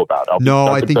don't know about it.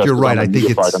 I think you're right. I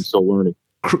think I'm still learning.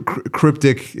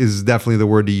 Cryptic is definitely the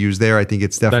word to use there. I think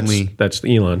it's definitely that's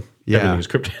Elon. Yeah. Everything is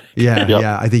cryptic.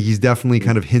 Yeah. I think he's definitely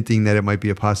kind of hinting that it might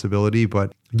be a possibility.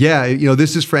 But yeah,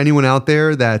 this is for anyone out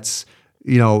there that's,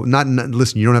 not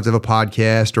listen, you don't have to have a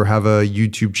podcast or have a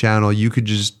YouTube channel. You could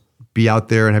just be out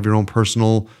there and have your own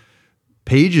personal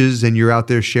pages, and you're out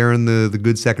there sharing the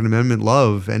good Second Amendment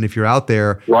love. And if you're out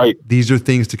there, these are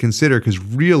things to consider, because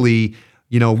really,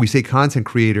 we say content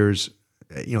creators,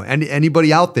 and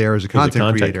anybody out there is a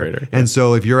content creator. And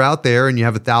so if you're out there and you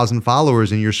have 1,000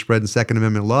 followers and you're spreading Second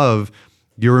Amendment love,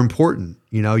 you're important.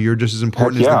 You're just as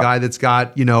important as the guy that's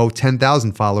got,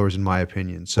 10,000 followers, in my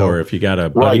opinion. So, or if you got a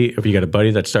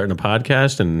buddy that's starting a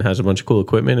podcast and has a bunch of cool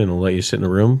equipment and will let you sit in a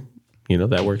room,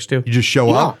 that works too. You just show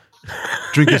up,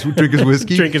 drink his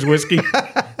whiskey,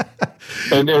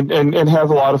 and have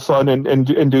a lot of fun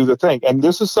and do the thing. And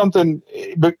this is something,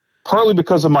 but partly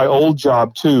because of my old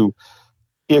job too.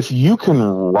 If you can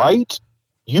write,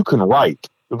 you can write.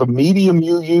 The medium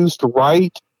you use to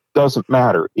write doesn't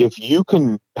matter. If you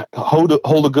can hold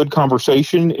a good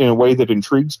conversation in a way that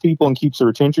intrigues people and keeps their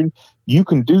attention, you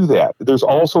can do that. There's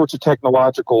all sorts of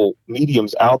technological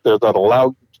mediums out there that allow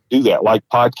you to do that, like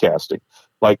podcasting,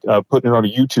 like putting it on a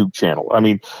YouTube channel. I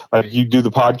mean, you do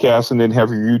the podcast and then have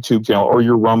your YouTube channel or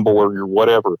your Rumble or your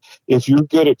whatever. If you're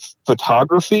good at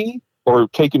photography or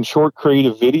taking short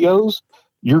creative videos,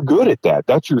 you're good at that.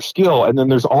 That's your skill. And then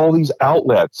there's all these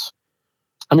outlets.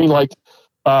 I mean, like,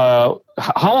 how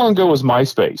long ago was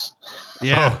MySpace?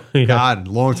 Yeah. God,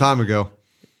 long time ago.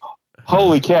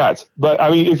 Holy cats. But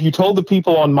I mean, if you told the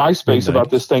people on MySpace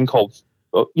about this thing called,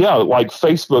 like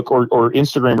Facebook or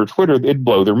Instagram or Twitter, it'd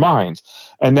blow their minds.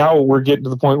 And now we're getting to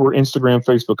the point where Instagram,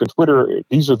 Facebook, and Twitter,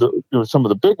 these are some of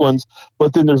the big ones,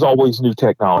 but then there's always new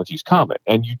technologies coming,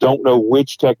 and you don't know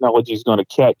which technology is going to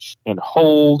catch and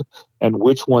hold and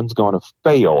which one's going to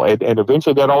fail. And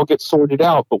eventually that all gets sorted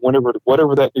out. But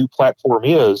whatever that new platform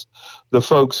is, the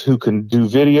folks who can do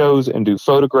videos and do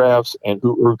photographs and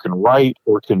who can write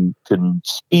or can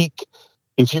speak,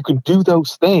 if you can do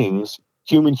those things,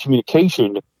 human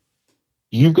communication,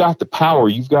 you've got the power,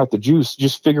 you've got the juice.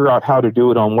 Just figure out how to do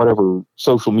it on whatever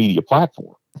social media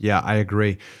platform. Yeah, I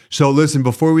agree. So listen,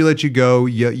 before we let you go,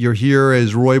 you're here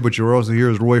as Roy, but you're also here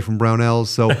as Roy from Brownells.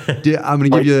 So I'm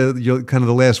going to give you kind of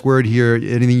the last word here.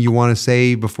 Anything you want to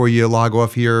say before you log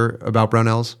off here about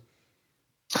Brownells?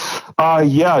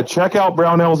 Check out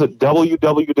Brownells at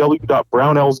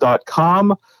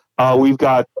www.brownells.com. We've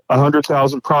got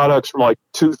 100,000 products from like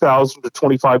 2,000 to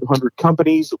 2,500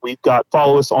 companies. We've got,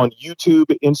 follow us on YouTube,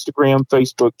 Instagram,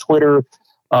 Facebook, Twitter.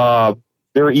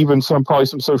 There are even probably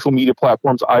some social media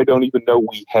platforms I don't even know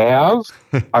we have.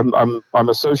 I'm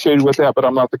associated with that, but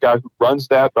I'm not the guy who runs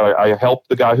that. But I help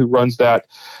the guy who runs that.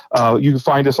 You can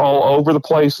find us all over the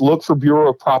place. Look for Bureau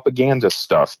of Propaganda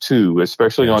stuff too,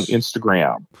 especially on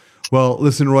Instagram. Well,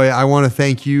 listen, Roy, I want to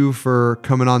thank you for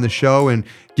coming on the show and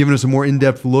giving us a more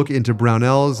in-depth look into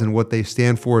Brownells and what they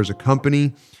stand for as a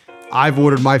company. I've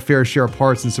ordered my fair share of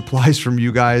parts and supplies from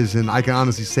you guys, and I can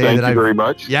honestly say Thank you very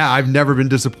much. Yeah, I've never been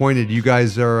disappointed. You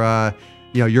guys are,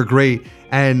 you're great,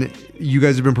 and you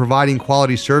guys have been providing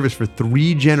quality service for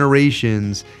 3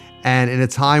 generations. And in a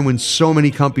time when so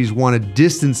many companies want to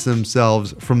distance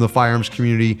themselves from the firearms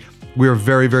community, We are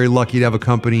very, very lucky to have a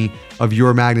company of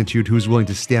your magnitude who's willing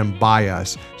to stand by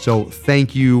us. So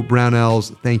thank you,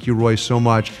 Brownells. Thank you, Roy, so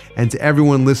much. And to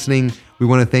everyone listening, we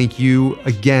want to thank you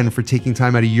again for taking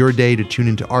time out of your day to tune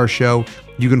into our show.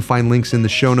 You can find links in the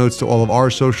show notes to all of our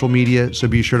social media, so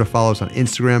be sure to follow us on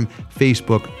Instagram,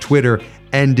 Facebook, Twitter,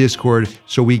 and Discord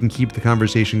so we can keep the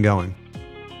conversation going.